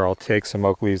leaves, or I'll take some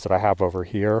oak leaves that I have over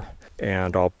here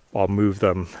and I'll move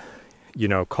them, you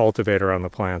know, cultivate around the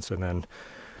plants and then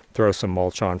throw some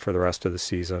mulch on for the rest of the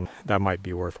season. That might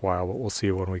be worthwhile, but we'll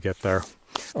see when we get there.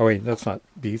 Oh wait, that's not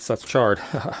beets, that's chard.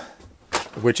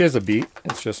 Which is a beet.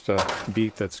 It's just a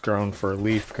beet that's grown for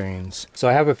leaf greens. So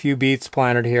I have a few beets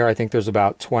planted here. I think there's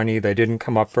about 20. They didn't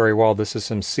come up very well. This is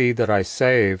some seed that I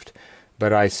saved,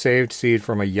 but I saved seed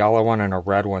from a yellow one and a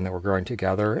red one that were growing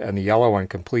together, and the yellow one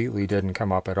completely didn't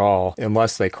come up at all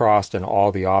unless they crossed and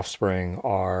all the offspring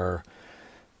are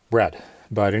red.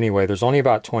 But anyway, there's only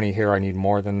about 20 here. I need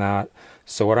more than that.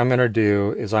 So what I'm going to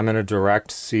do is I'm going to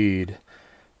direct seed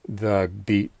the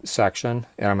beet section,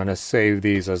 and I'm going to save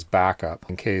these as backup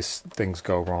in case things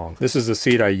go wrong. This is the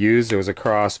seed I used. It was a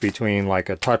cross between like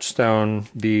a touchstone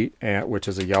beet, which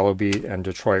is a yellow beet, and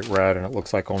Detroit red, and it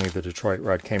looks like only the Detroit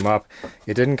red came up.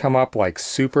 It didn't come up like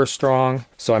super strong,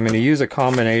 so I'm going to use a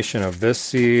combination of this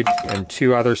seed and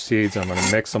 2 other seeds. I'm going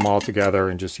to mix them all together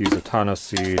and just use a ton of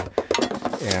seed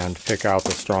and pick out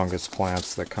the strongest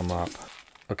plants that come up.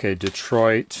 Okay,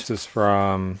 Detroit, this is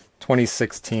from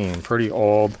 2016, pretty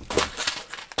old.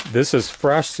 This is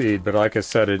fresh seed, but like I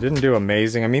said, it didn't do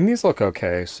amazing. I mean, these look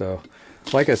okay, so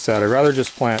like I said, I'd rather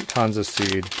just plant tons of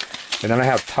seed. And then I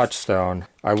have Touchstone.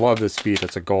 I love this beet.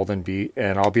 It's a golden beet,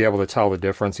 and I'll be able to tell the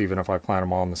difference even if I plant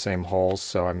them all in the same holes.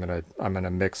 So I'm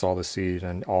gonna mix all the seed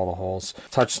in all the holes.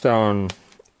 Touchstone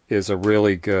is a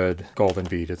really good golden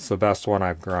beet. It's the best one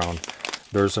I've grown.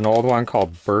 There's an old one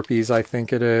called Burpees, I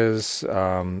think it is.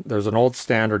 There's an old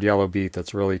standard yellow beet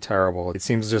that's really terrible. It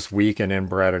seems just weak and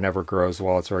inbred and never grows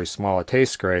well. It's very small. It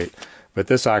tastes great, but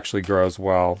this actually grows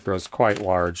well, grows quite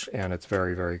large, and it's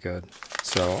very, very good.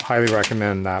 So highly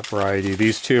recommend that variety.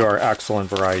 These 2 are excellent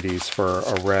varieties for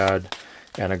a red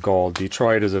and a gold.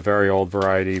 Detroit is a very old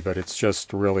variety, but it's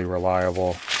just really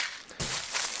reliable.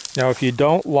 Now, if you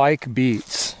don't like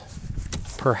beets,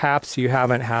 perhaps you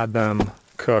haven't had them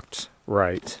cooked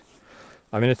right.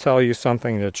 I'm going to tell you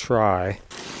something to try.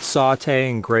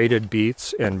 Sauteing grated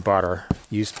beets in butter.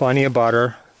 Use plenty of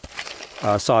butter.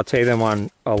 Saute them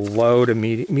on a low to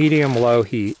medium-low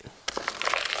heat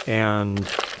and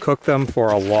cook them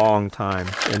for a long time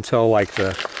until like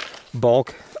the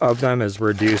bulk of them is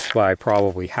reduced by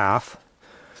probably half.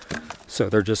 So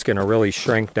they're just going to really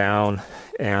shrink down,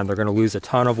 and they're going to lose a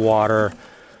ton of water.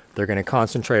 They're going to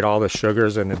concentrate all the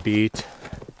sugars in the beet,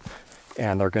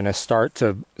 and they're going to start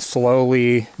to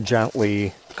slowly,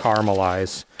 gently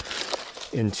caramelize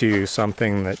into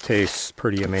something that tastes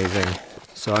pretty amazing.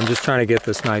 So I'm just trying to get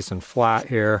this nice and flat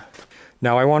here.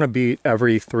 Now I want to beet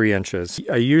every 3 inches.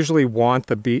 I usually want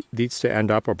the beets to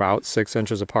end up about 6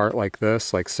 inches apart like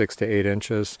this, like 6 to 8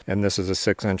 inches. And this is a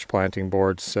 6-inch planting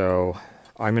board, so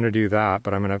I'm going to do that,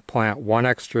 but I'm going to plant 1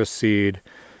 extra seed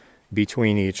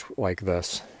between each like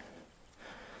this.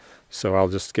 So I'll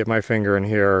just get my finger in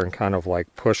here and kind of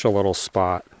like push a little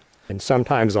spot. And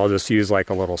sometimes I'll just use like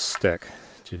a little stick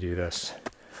to do this.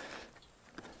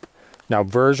 Now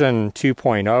version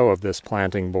 2.0 of this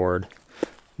planting board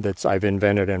that I've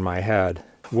invented in my head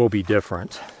will be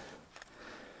different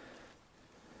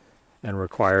and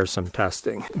require some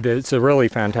testing. It's a really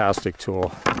fantastic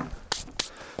tool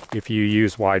if you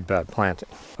use wide bed planting.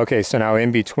 Okay, so now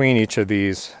in between each of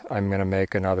these, I'm going to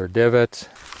make another divot.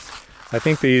 I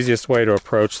think the easiest way to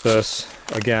approach this,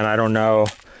 again, I don't know,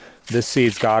 this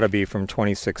seed's got to be from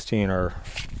 2016 or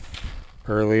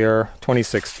earlier,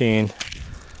 2016,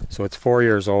 so it's 4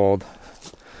 years old.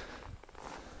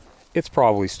 It's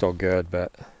probably still good,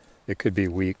 but it could be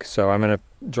weak. So I'm going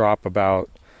to drop about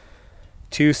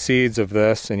 2 seeds of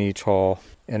this in each hole.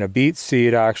 And a beet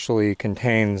seed actually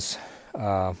contains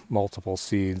multiple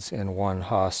seeds in one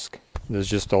husk. There's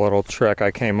just a little trick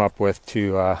I came up with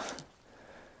to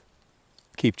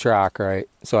keep track, right?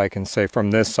 So I can say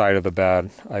from this side of the bed,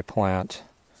 I plant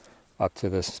up to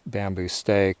this bamboo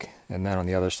stake, and then on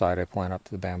the other side I plant up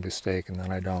to the bamboo stake, and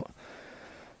then I don't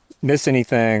miss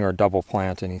anything or double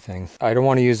plant anything. I don't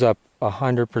want to use up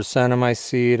 100% of my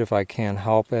seed if I can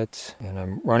help it, and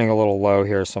I'm running a little low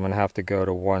here, so I'm going to have to go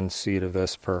to 1 seed of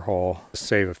this per hole.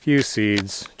 Save a few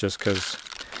seeds just because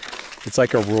it's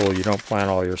like a rule, you don't plant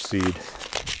all your seed.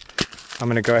 I'm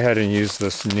going to go ahead and use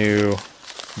this new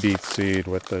beet seed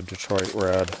with the Detroit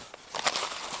red,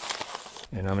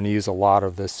 and I'm going to use a lot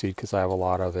of this seed because I have a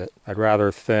lot of it. I'd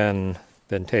rather thin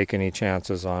than take any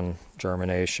chances on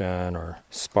germination or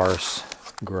sparse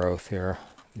growth here.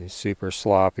 These super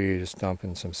sloppy, just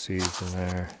dumping some seeds in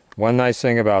there. One nice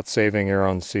thing about saving your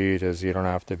own seed is you don't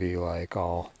have to be like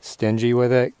all stingy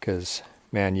with it, because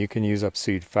man, you can use up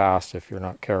seed fast if you're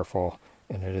not careful,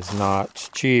 and it is not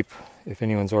cheap if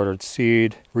anyone's ordered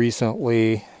seed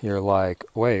recently, you're like,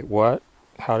 wait, what?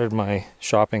 How did my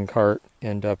shopping cart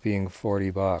end up being 40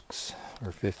 bucks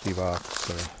or 50 bucks?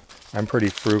 So I'm pretty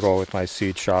frugal with my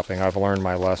seed shopping. I've learned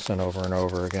my lesson over and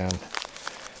over again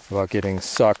about getting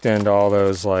sucked into all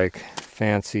those like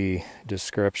fancy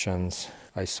descriptions.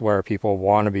 I swear people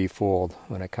want to be fooled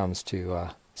when it comes to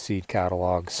seed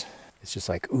catalogs. It's just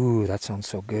like, ooh, that sounds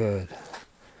so good.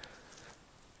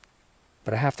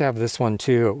 But I have to have this one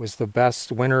too. It was the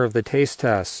best winner of the taste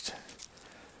test.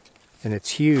 And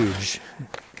it's huge,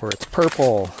 or it's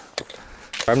purple.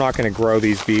 I'm not going to grow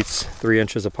these beets 3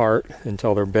 inches apart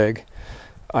until they're big.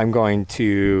 I'm going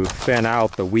to thin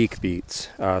out the weak beets.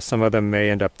 Some of them may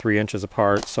end up 3 inches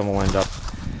apart, some will end up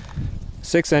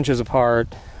 6 inches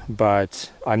apart,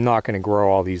 but I'm not going to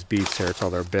grow all these beets here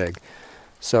till they're big.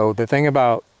 So the thing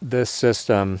about this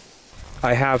system,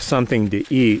 I have something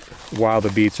to eat while the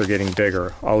beets are getting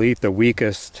bigger. I'll eat the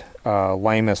weakest,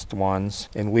 lamest ones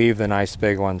and leave the nice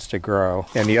big ones to grow.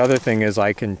 And the other thing is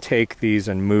I can take these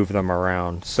and move them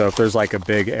around. So if there's like a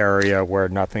big area where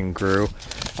nothing grew,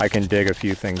 I can dig a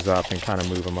few things up and kind of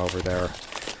move them over there.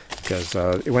 Because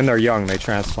when they're young, they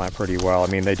transplant pretty well. I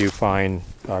mean, they do fine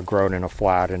grown in a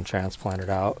flat and transplanted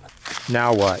out.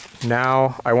 Now what?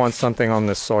 Now I want something on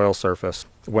this soil surface.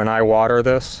 When I water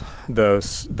this,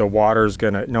 the water's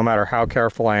gonna, no matter how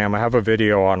careful I am, I have a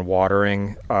video on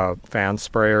watering fan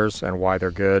sprayers and why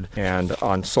they're good, and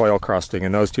on soil crusting,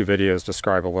 and those 2 videos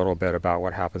describe a little bit about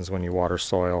what happens when you water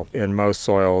soil. In most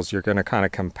soils, you're gonna kind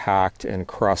of compact and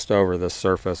crust over the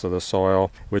surface of the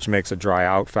soil, which makes it dry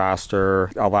out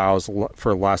faster, allows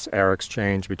for less air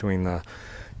exchange between the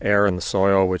air in the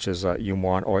soil, which is you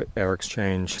want air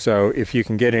exchange. So if you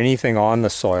can get anything on the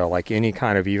soil, like any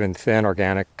kind of even thin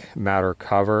organic matter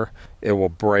cover, it will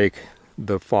break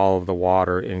the fall of the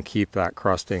water and keep that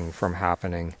crusting from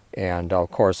happening. And of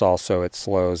course also it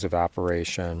slows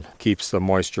evaporation, keeps the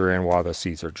moisture in while the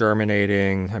seeds are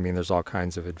germinating. I mean, there's all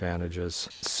kinds of advantages.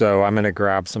 So I'm going to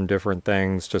grab some different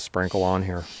things to sprinkle on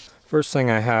here. First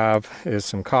thing I have is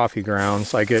some coffee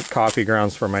grounds. I get coffee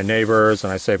grounds from my neighbors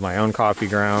and I save my own coffee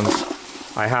grounds.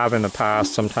 I have in the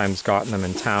past sometimes gotten them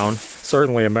in town.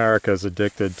 Certainly America is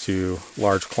addicted to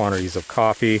large quantities of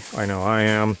coffee. I know I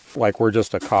am. Like, we're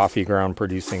just a coffee ground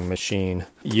producing machine.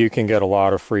 You can get a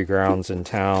lot of free grounds in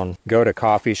town. Go to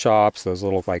coffee shops, those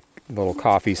little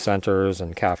coffee centers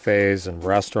and cafes and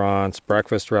restaurants,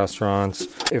 breakfast restaurants.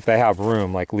 If they have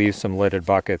room, like, leave some lidded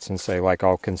buckets and say, like,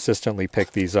 I'll consistently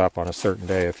pick these up on a certain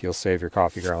day if you'll save your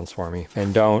coffee grounds for me.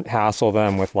 And don't hassle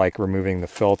them with like removing the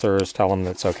filters. Tell them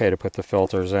that it's okay to put the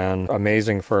filters in.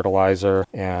 Amazing fertilizer,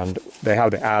 and they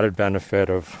have the added benefit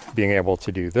of being able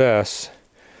to do this,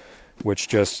 which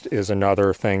just is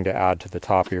another thing to add to the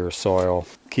top of your soil.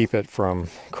 Keep it from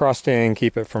crusting,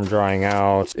 keep it from drying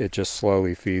out. It just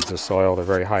slowly feeds the soil. They're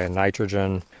very high in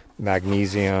nitrogen,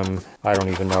 magnesium, I don't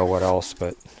even know what else,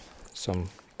 but some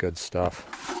good stuff.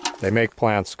 They make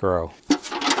plants grow.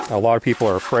 A lot of people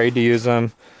are afraid to use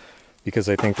them because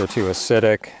they think they're too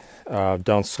acidic.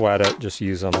 Don't sweat it, just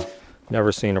use them.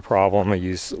 Never seen a problem. I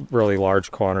use really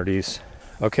large quantities.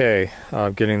 Okay,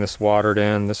 getting this watered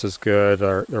in. This is good.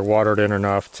 They're watered in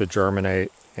enough to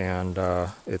germinate, and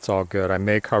it's all good. I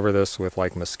may cover this with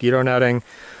like mosquito netting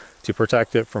to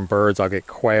protect it from birds. I'll get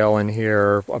quail in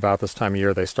here. About this time of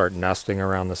year, they start nesting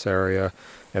around this area,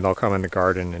 and they'll come in the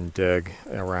garden and dig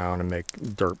around and make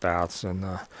dirt baths in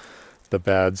the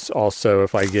beds. Also,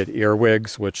 if I get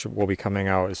earwigs, which will be coming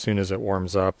out as soon as it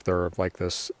warms up, they're like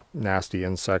this nasty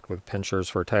insect with pinchers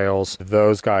for tails.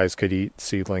 Those guys could eat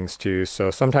seedlings too. So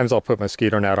sometimes I'll put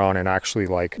mosquito net on and actually,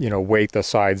 like, you know, weight the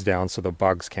sides down so the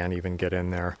bugs can't even get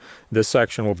in there. This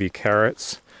section will be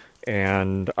carrots,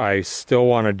 and I still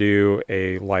want to do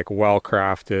a like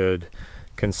well-crafted,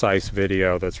 concise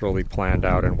video that's really planned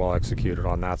out and well executed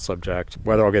on that subject.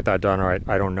 Whether I'll get that done right,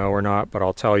 I don't know or not, but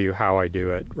I'll tell you how I do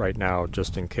it right now,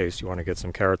 just in case you want to get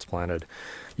some carrots planted.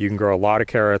 You can grow a lot of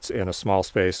carrots in a small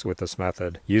space with this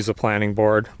method. Use a planting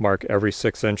board, mark every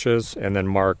 6 inches, and then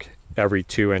mark every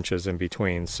 2 inches in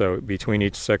between. So between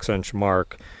each 6-inch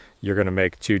mark, you're going to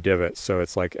make 2 divots. So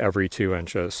it's like every 2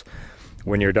 inches.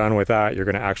 When you're done with that, you're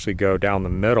going to actually go down the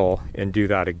middle and do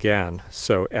that again.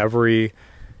 So every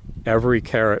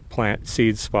carrot plant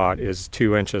seed spot is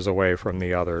 2 inches away from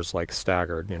the others, like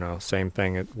staggered, you know, same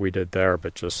thing we did there,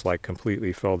 but just like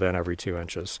completely filled in every 2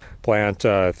 inches. Plant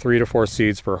 3 to 4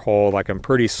 seeds per hole. Like, I'm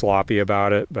pretty sloppy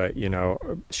about it, but you know,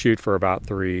 shoot for about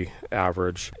 3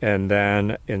 average. And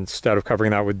then instead of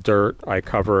covering that with dirt, I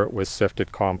cover it with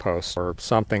sifted compost or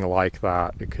something like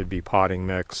that. It could be potting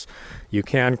mix. You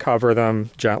can cover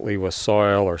them gently with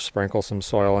soil or sprinkle some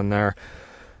soil in there.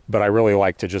 but I really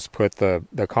like to just put the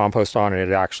compost on,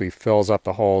 and it actually fills up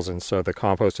the holes, and so the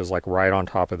compost is like right on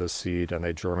top of the seed, and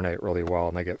they germinate really well,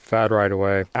 and they get fed right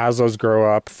away. As those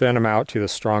grow up, thin them out to the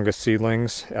strongest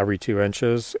seedlings every 2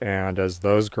 inches, and as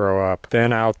those grow up,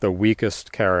 thin out the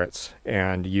weakest carrots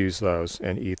and use those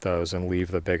and eat those and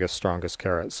leave the biggest, strongest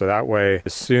carrots. So that way,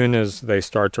 as soon as they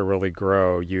start to really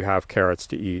grow, you have carrots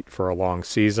to eat for a long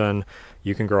season.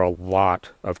 You can grow a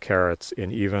lot of carrots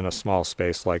in even a small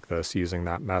space like this using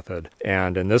that method.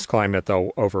 And in this climate, they'll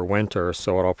overwinter.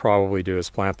 So what I'll probably do is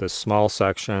plant this small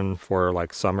section for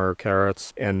like summer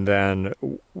carrots. And then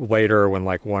later, when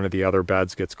like one of the other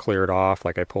beds gets cleared off,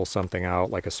 like I pull something out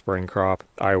like a spring crop,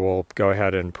 I will go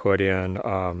ahead and put in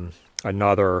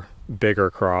another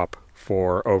bigger crop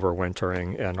for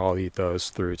overwintering, and I'll eat those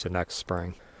through to next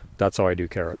spring. That's how I do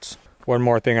carrots. One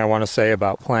more thing I want to say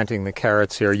about planting the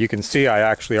carrots here. You can see I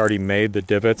actually already made the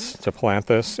divots to plant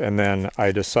this, and then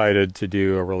I decided to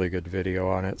do a really good video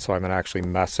on it, so I'm going to actually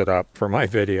mess it up for my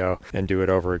video and do it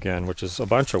over again, which is a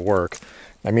bunch of work.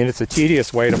 I mean, it's a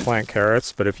tedious way to plant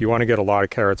carrots, but if you want to get a lot of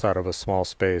carrots out of a small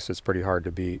space, it's pretty hard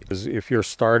to beat. If you're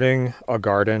starting a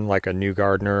garden, like a new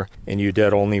gardener, and you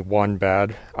did only one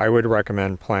bed, I would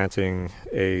recommend planting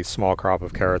a small crop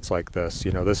of carrots like this.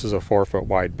 You know, this is a 4-foot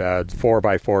wide bed. 4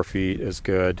 by 4 feet is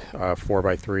good, 4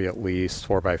 by 3 at least,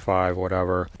 4 by 5,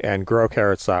 whatever, and grow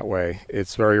carrots that way.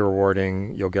 It's very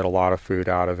rewarding. You'll get a lot of food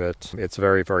out of it. It's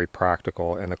very, very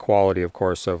practical, and the quality, of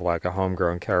course, of like a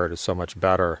homegrown carrot is so much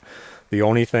better. The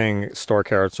only thing store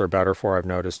carrots are better for, I've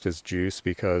noticed, is juice,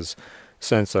 because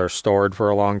since they're stored for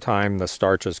a long time, the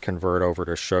starches convert over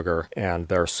to sugar and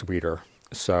they're sweeter.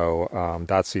 So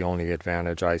that's the only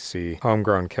advantage I see.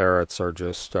 Homegrown carrots are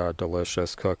just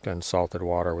delicious, cooked in salted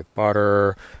water with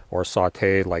butter, or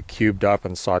sauteed, like cubed up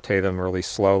and saute them really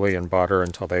slowly in butter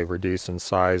until they reduce in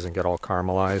size and get all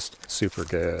caramelized. Super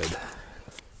good.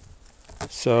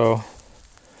 So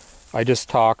I just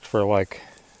talked for like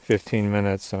 15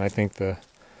 minutes, and I think the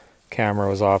camera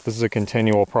was off. This is a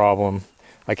continual problem.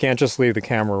 I can't just leave the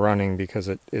camera running because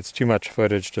it's too much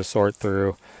footage to sort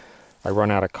through. I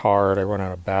run out of card, I run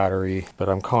out of battery, but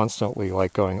I'm constantly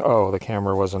like going, oh, the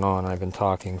camera wasn't on. I've been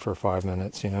talking for 5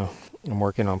 minutes, you know. I'm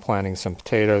working on planting some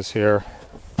potatoes here.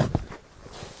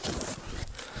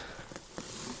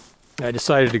 I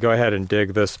decided to go ahead and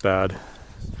dig this bed.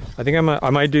 I think I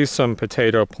might do some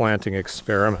potato planting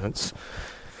experiments.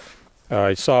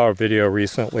 I saw a video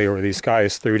recently where these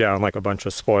guys threw down like a bunch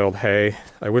of spoiled hay.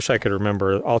 I wish I could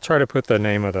remember. I'll try to put the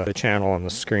name of the channel on the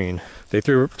screen. They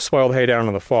threw spoiled hay down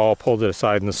in the fall, pulled it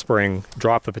aside in the spring,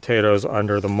 dropped the potatoes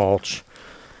under the mulch,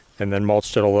 and then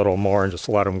mulched it a little more and just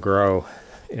let them grow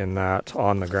in that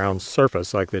on the ground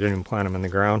surface, like they didn't even plant them in the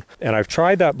ground. And I've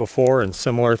tried that before in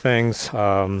similar things.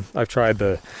 I've tried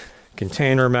the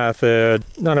container method.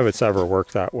 None of it's ever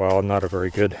worked that well. I'm not a very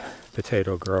good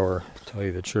potato grower, to tell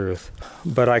you the truth,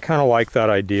 but I kind of like that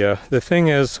idea. The thing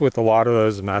is, with a lot of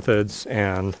those methods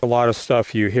and a lot of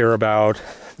stuff you hear about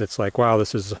that's like, wow,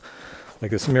 this is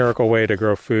like this miracle way to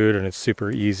grow food and it's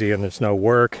super easy and there's no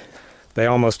work, they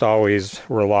almost always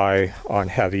rely on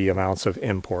heavy amounts of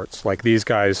imports. Like these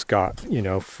guys got, you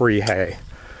know, free hay,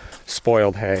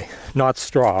 spoiled hay, not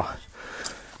straw.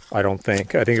 I don't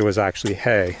think. I think it was actually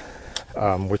hay,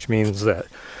 which means that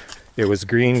it was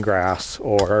green grass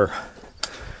or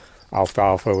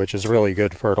alfalfa, which is really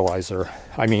good fertilizer.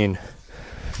 I mean,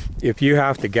 if you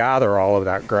have to gather all of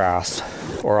that grass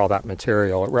or all that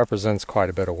material, it represents quite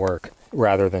a bit of work,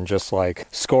 rather than just like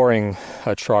scoring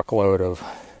a truckload of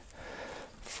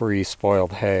free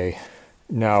spoiled hay.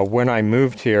 Now, when I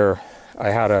moved here, I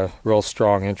had a real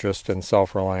strong interest in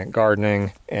self-reliant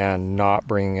gardening and not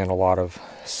bringing in a lot of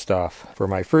stuff. For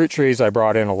my fruit trees, I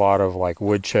brought in a lot of like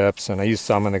wood chips, and I used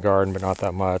some in the garden, but not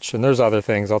that much. And there's other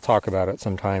things, I'll talk about it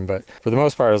sometime, but for the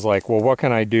most part, I was like, well, what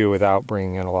can I do without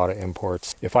bringing in a lot of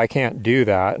imports? If I can't do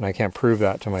that, and I can't prove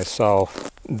that to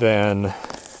myself, then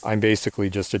I'm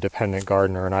basically just a dependent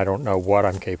gardener, and I don't know what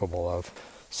I'm capable of.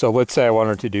 So let's say I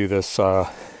wanted to do this,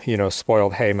 you know,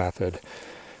 spoiled hay method.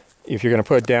 If you're going to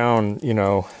put down, you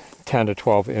know, 10 to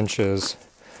 12 inches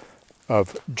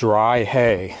of dry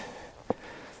hay,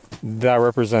 that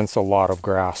represents a lot of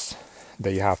grass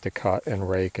that you have to cut and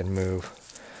rake and move.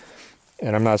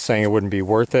 And I'm not saying it wouldn't be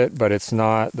worth it, but it's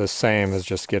not the same as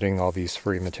just getting all these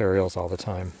free materials all the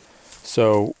time.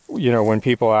 So, you know, when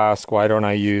people ask, why don't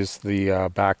I use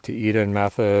the back to Eden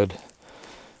method?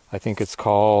 I think it's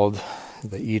called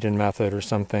the Eden method or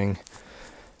something.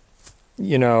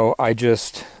 You know,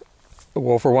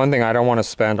 well, for one thing, I don't want to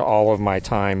spend all of my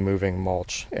time moving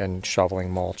mulch and shoveling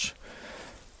mulch.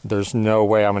 There's no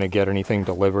way I'm going to get anything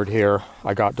delivered here.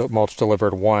 I got mulch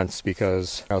delivered once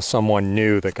because someone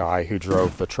knew the guy who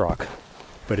drove the truck,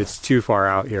 but it's too far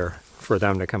out here for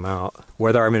them to come out.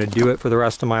 Whether I'm going to do it for the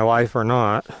rest of my life or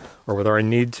not, or whether I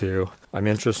need to, I'm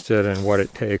interested in what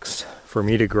it takes for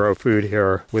me to grow food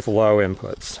here with low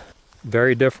inputs.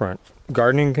 Very different.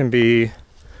 Gardening can be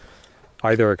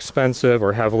either expensive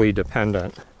or heavily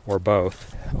dependent, or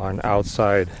both, on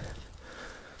outside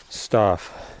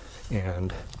stuff.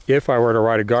 And if I were to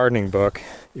write a gardening book,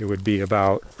 it would be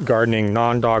about gardening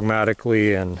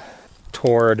non-dogmatically and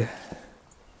toward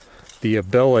the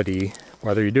ability,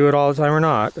 whether you do it all the time or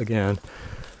not, again,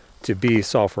 to be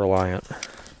self-reliant.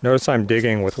 Notice I'm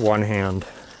digging with one hand.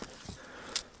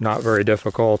 Not very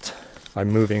difficult. I'm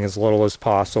moving as little as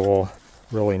possible,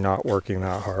 really not working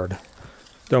that hard.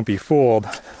 Don't be fooled.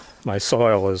 My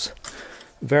soil is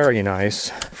very nice,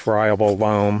 friable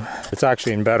loam. It's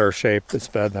actually in better shape, this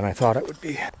bed, than I thought it would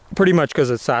be. Pretty much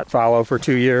because it sat fallow for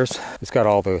 2 years. It's got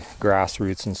all the grass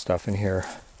roots and stuff in here.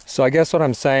 So I guess what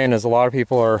I'm saying is a lot of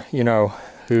people are,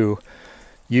 who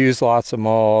use lots of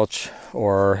mulch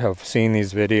or have seen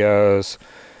these videos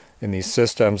in these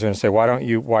systems are going to say,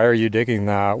 why are you digging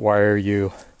that? Why are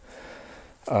you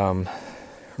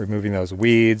removing those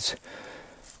weeds?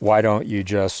 Why don't you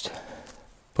just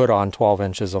put on 12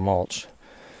 inches of mulch?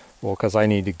 Well, because I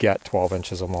need to get 12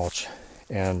 inches of mulch.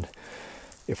 And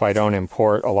if I don't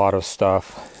import a lot of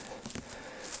stuff,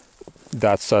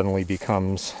 that suddenly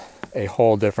becomes a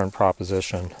whole different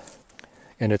proposition.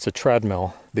 And it's a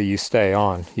treadmill that you stay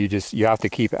on. You have to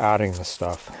keep adding the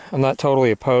stuff. I'm not totally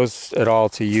opposed at all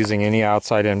to using any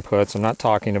outside inputs. I'm not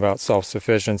talking about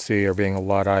self-sufficiency or being a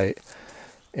Luddite.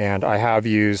 And I have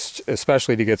used,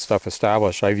 especially to get stuff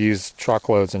established, I've used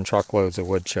truckloads and truckloads of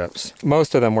wood chips.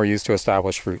 Most of them were used to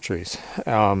establish fruit trees.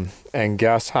 And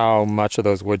guess how much of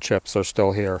those wood chips are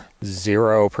still here?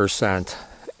 0%.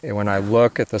 And when I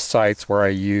look at the sites where I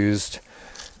used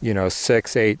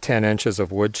 6, 8, 10 inches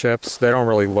of wood chips, they don't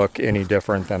really look any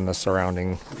different than the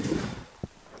surrounding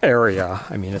area.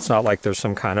 I mean, it's not like there's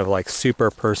some kind of like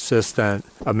super persistent,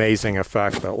 amazing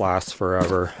effect that lasts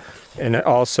forever. And it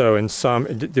also,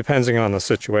 depending on the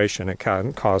situation, it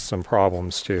can cause some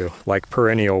problems too. Like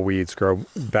perennial weeds grow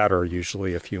better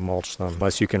usually if you mulch them,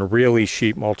 unless you can really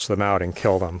sheet mulch them out and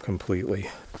kill them completely.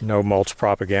 No mulch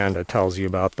propaganda tells you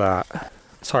about that.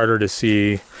 It's harder to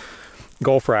see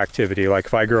gopher activity. Like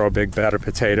if I grow a big bed of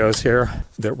potatoes here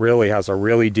that really has a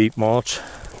really deep mulch,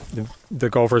 the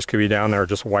gophers could be down there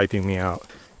just wiping me out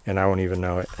and I won't even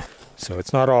know it. So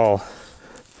it's not all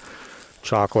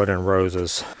chocolate and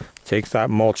roses. Take that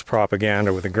mulch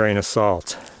propaganda with a grain of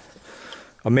salt.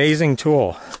 Amazing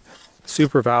tool,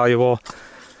 super valuable.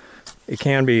 It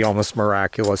can be almost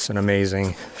miraculous and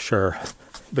amazing, sure,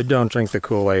 but don't drink the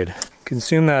Kool-Aid.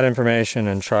 Consume that information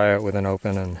and try it with an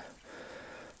open and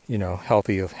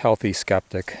healthy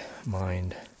skeptic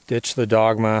mind. Ditch the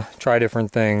dogma, try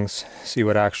different things, see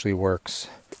what actually works.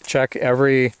 Check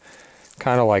every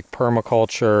kind of like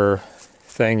permaculture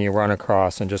thing you run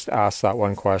across and just ask that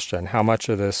one question. How much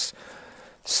of this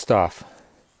stuff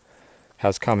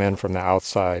has come in from the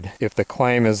outside? If the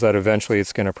claim is that eventually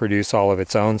it's going to produce all of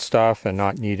its own stuff and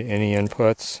not need any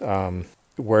inputs,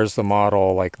 where's the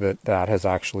model like that has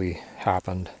actually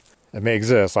happened? It may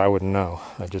exist, I wouldn't know.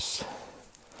 Just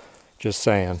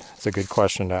saying, it's a good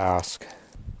question to ask.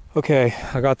 Okay,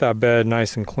 I got that bed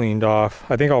nice and cleaned off.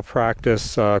 I think I'll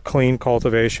practice clean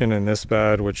cultivation in this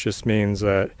bed, which just means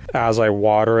that as I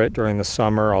water it during the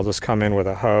summer, I'll just come in with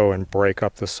a hoe and break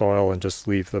up the soil and just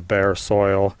leave the bare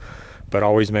soil, but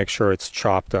always make sure it's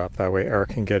chopped up. That way air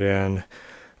can get in.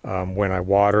 When I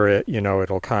water it,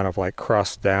 it'll kind of like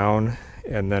crust down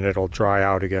and then it'll dry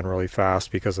out again really fast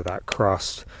because of that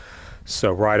crust.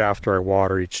 So right after I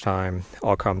water each time,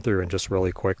 I'll come through and just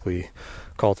really quickly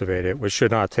cultivate it, which should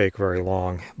not take very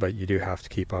long, but you do have to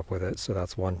keep up with it. So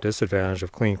that's one disadvantage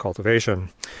of clean cultivation.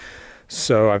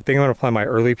 So I think I'm going to plant my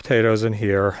early potatoes in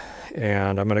here,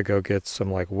 and I'm going to go get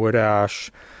some like wood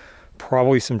ash,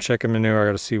 probably some chicken manure. I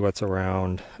got to see what's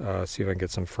around, see if I can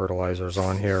get some fertilizers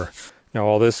on here. Now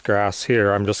all this grass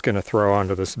here, I'm just going to throw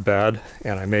onto this bed,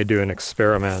 and I may do an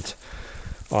experiment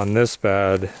on this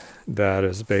bed that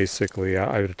is basically,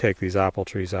 I would take these apple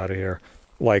trees out of here.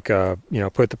 Like,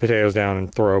 put the potatoes down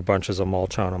and throw bunches of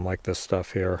mulch on them like this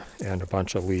stuff here and a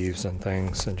bunch of leaves and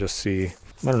things and just see,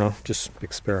 I don't know, just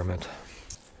experiment.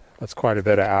 That's quite a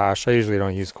bit of ash. I usually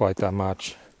don't use quite that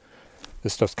much.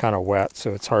 This stuff's kind of wet,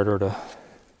 so it's harder to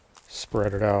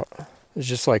spread it out. It's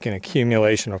just like an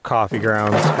accumulation of coffee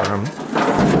grounds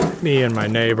from me and my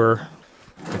neighbor.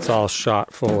 It's all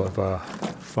shot full of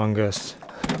fungus.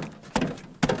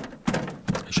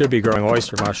 Should be growing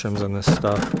oyster mushrooms in this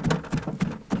stuff.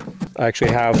 I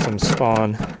actually have some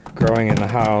spawn growing in the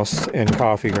house in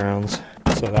coffee grounds,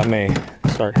 so that may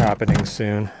start happening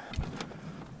soon.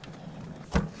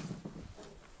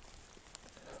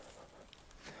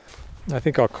 I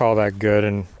think I'll call that good,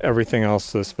 and everything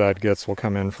else this bed gets will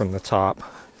come in from the top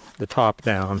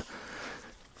down.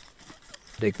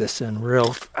 Dig this in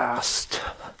real fast.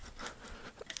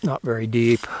 Not very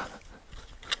deep.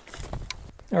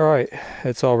 All right,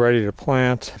 it's all ready to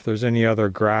plant. If there's any other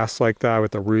grass like that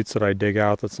with the roots that I dig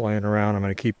out that's laying around, I'm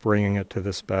going to keep bringing it to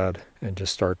this bed and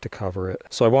just start to cover it.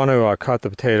 So I want to cut the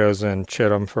potatoes and chit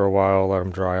them for a while, let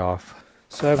them dry off.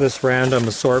 So I have this random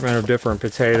assortment of different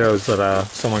potatoes that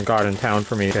someone got in town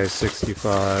for me. Okay,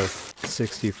 65,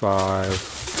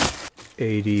 65,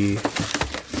 80,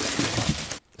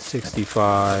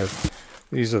 65.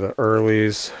 These are the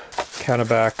earlies.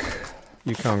 Kennebec,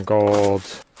 Yukon Gold,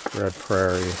 Red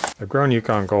Prairie. I've grown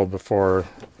Yukon Gold before.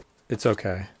 It's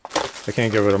okay. I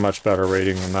can't give it a much better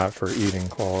rating than that for eating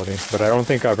quality. But I don't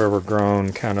think I've ever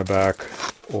grown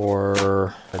Kennebec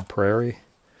or Red Prairie.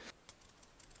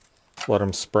 Let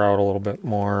them sprout a little bit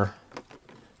more.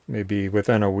 Maybe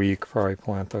within a week, probably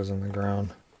plant those in the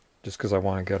ground. Just because I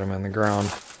want to get them in the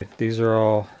ground. These are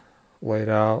all laid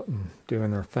out and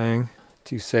doing their thing.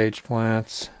 2 sage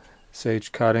plants,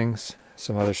 sage cuttings.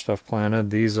 Some other stuff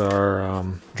planted. These are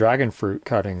dragon fruit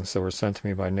cuttings that were sent to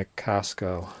me by Nick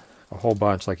Casco. A whole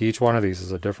bunch. Like each one of these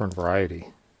is a different variety.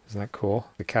 Isn't that cool?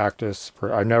 The cactus.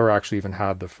 I've never actually even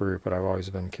had the fruit, but I've always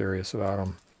been curious about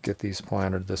them. Get these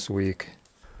planted this week.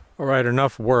 All right,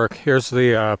 enough work. Here's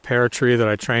the pear tree that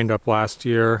I trained up last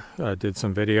year. Did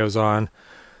some videos on.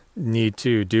 Need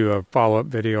to do a follow-up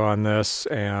video on this,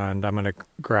 and I'm going to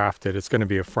graft it. It's going to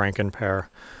be a Franken pear.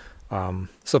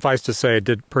 Suffice to say, it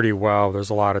did pretty well. There's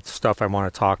a lot of stuff I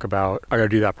want to talk about. I got to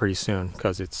do that pretty soon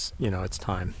because it's, it's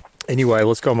time. Anyway,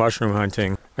 let's go mushroom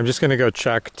hunting. I'm just going to go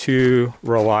check 2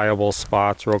 reliable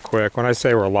spots real quick. When I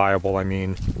say reliable, I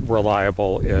mean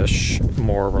reliable-ish,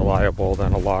 more reliable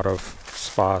than a lot of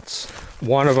spots.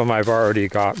 One of them I've already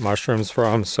got mushrooms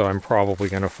from, so I'm probably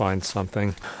going to find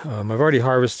something. I've already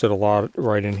harvested a lot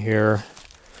right in here,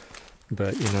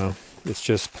 but it's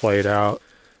just played out.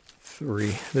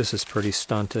 3. This is pretty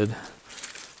stunted.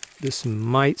 This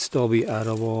might still be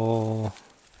edible.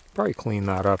 Probably clean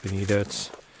that up and eat it.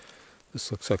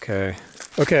 This looks okay.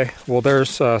 Okay, well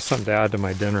there's something to add to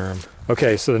my dinner.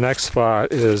 Okay, so the next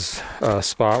spot is a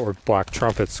spot where black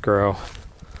trumpets grow.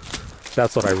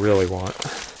 That's what I really want.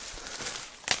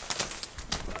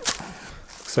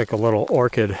 Looks like a little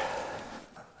orchid.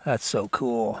 That's so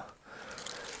cool.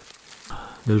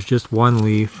 There's just one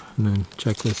leaf, and then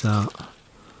check this out.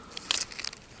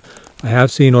 I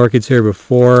have seen orchids here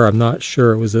before. I'm not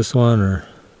sure it was this one or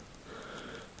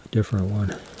a different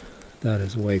one. That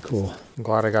is way cool. I'm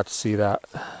glad I got to see that.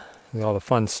 All the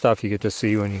fun stuff you get to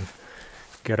see when you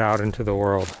get out into the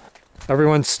world.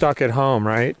 Everyone's stuck at home,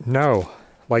 right? No.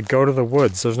 Like, go to the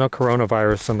woods. There's no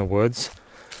coronavirus in the woods.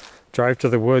 Drive to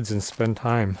the woods and spend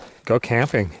time. Go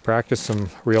camping. Practice some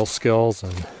real skills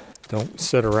and don't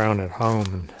sit around at home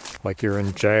and like you're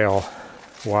in jail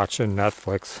watching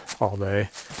Netflix all day.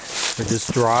 Or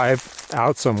just drive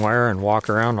out somewhere and walk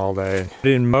around all day.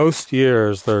 In most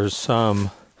years, there's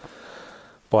some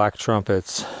black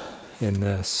trumpets in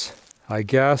this. I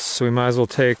guess we might as well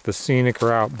take the scenic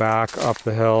route back up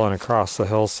the hill and across the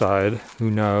hillside.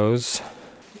 Who knows?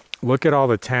 Look at all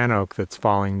the tan oak that's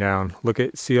falling down.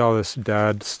 See all this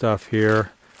dead stuff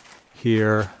here,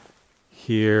 here,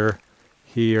 here,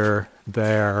 here,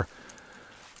 there,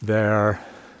 there.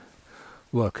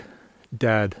 Look,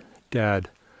 dead, dead,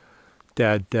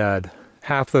 dead, dead.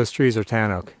 Half those trees are tan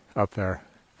oak up there.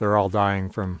 They're all dying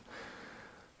from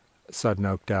sudden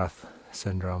oak death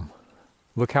syndrome.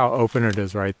 Look how open it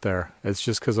is right there. It's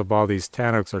just because of all these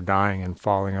tan oaks are dying and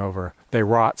falling over. They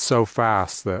rot so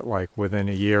fast that like within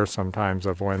a year sometimes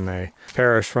of when they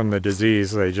perish from the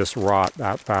disease, they just rot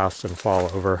that fast and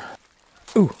fall over.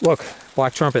 Ooh, look,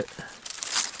 black trumpet.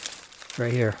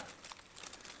 Right here.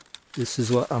 This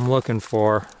is what I'm looking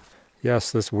for.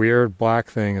 Yes, this weird black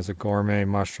thing is a gourmet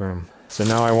mushroom. So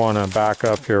now I want to back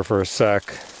up here for a sec.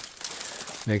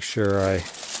 Make sure I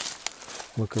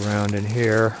look around in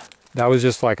here. That was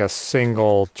just like a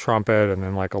single trumpet and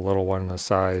then like a little one on the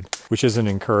side, which isn't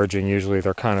encouraging. Usually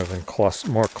they're kind of in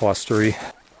more clustery.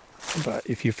 But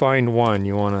if you find one,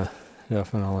 you want to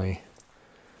definitely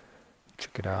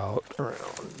check it out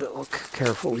around. Look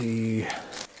carefully.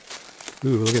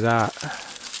 Ooh, look at that.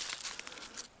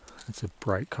 That's a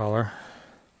bright color.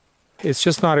 It's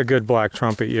just not a good black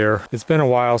trumpet year. It's been a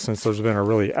while since there's been a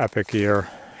really epic year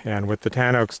And with the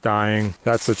tan oaks dying,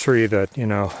 that's a tree that, you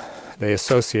know, they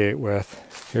associate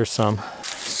with. Here's some.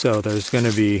 So there's going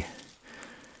to be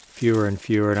fewer and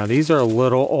fewer. Now these are a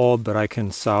little old, but I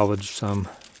can salvage some.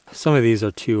 Some of these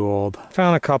are too old.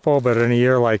 Found a couple, but in a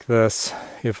year like this,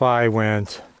 if I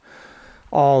went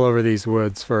all over these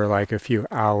woods for like a few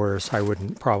hours, I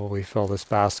wouldn't probably fill this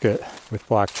basket with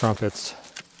black trumpets.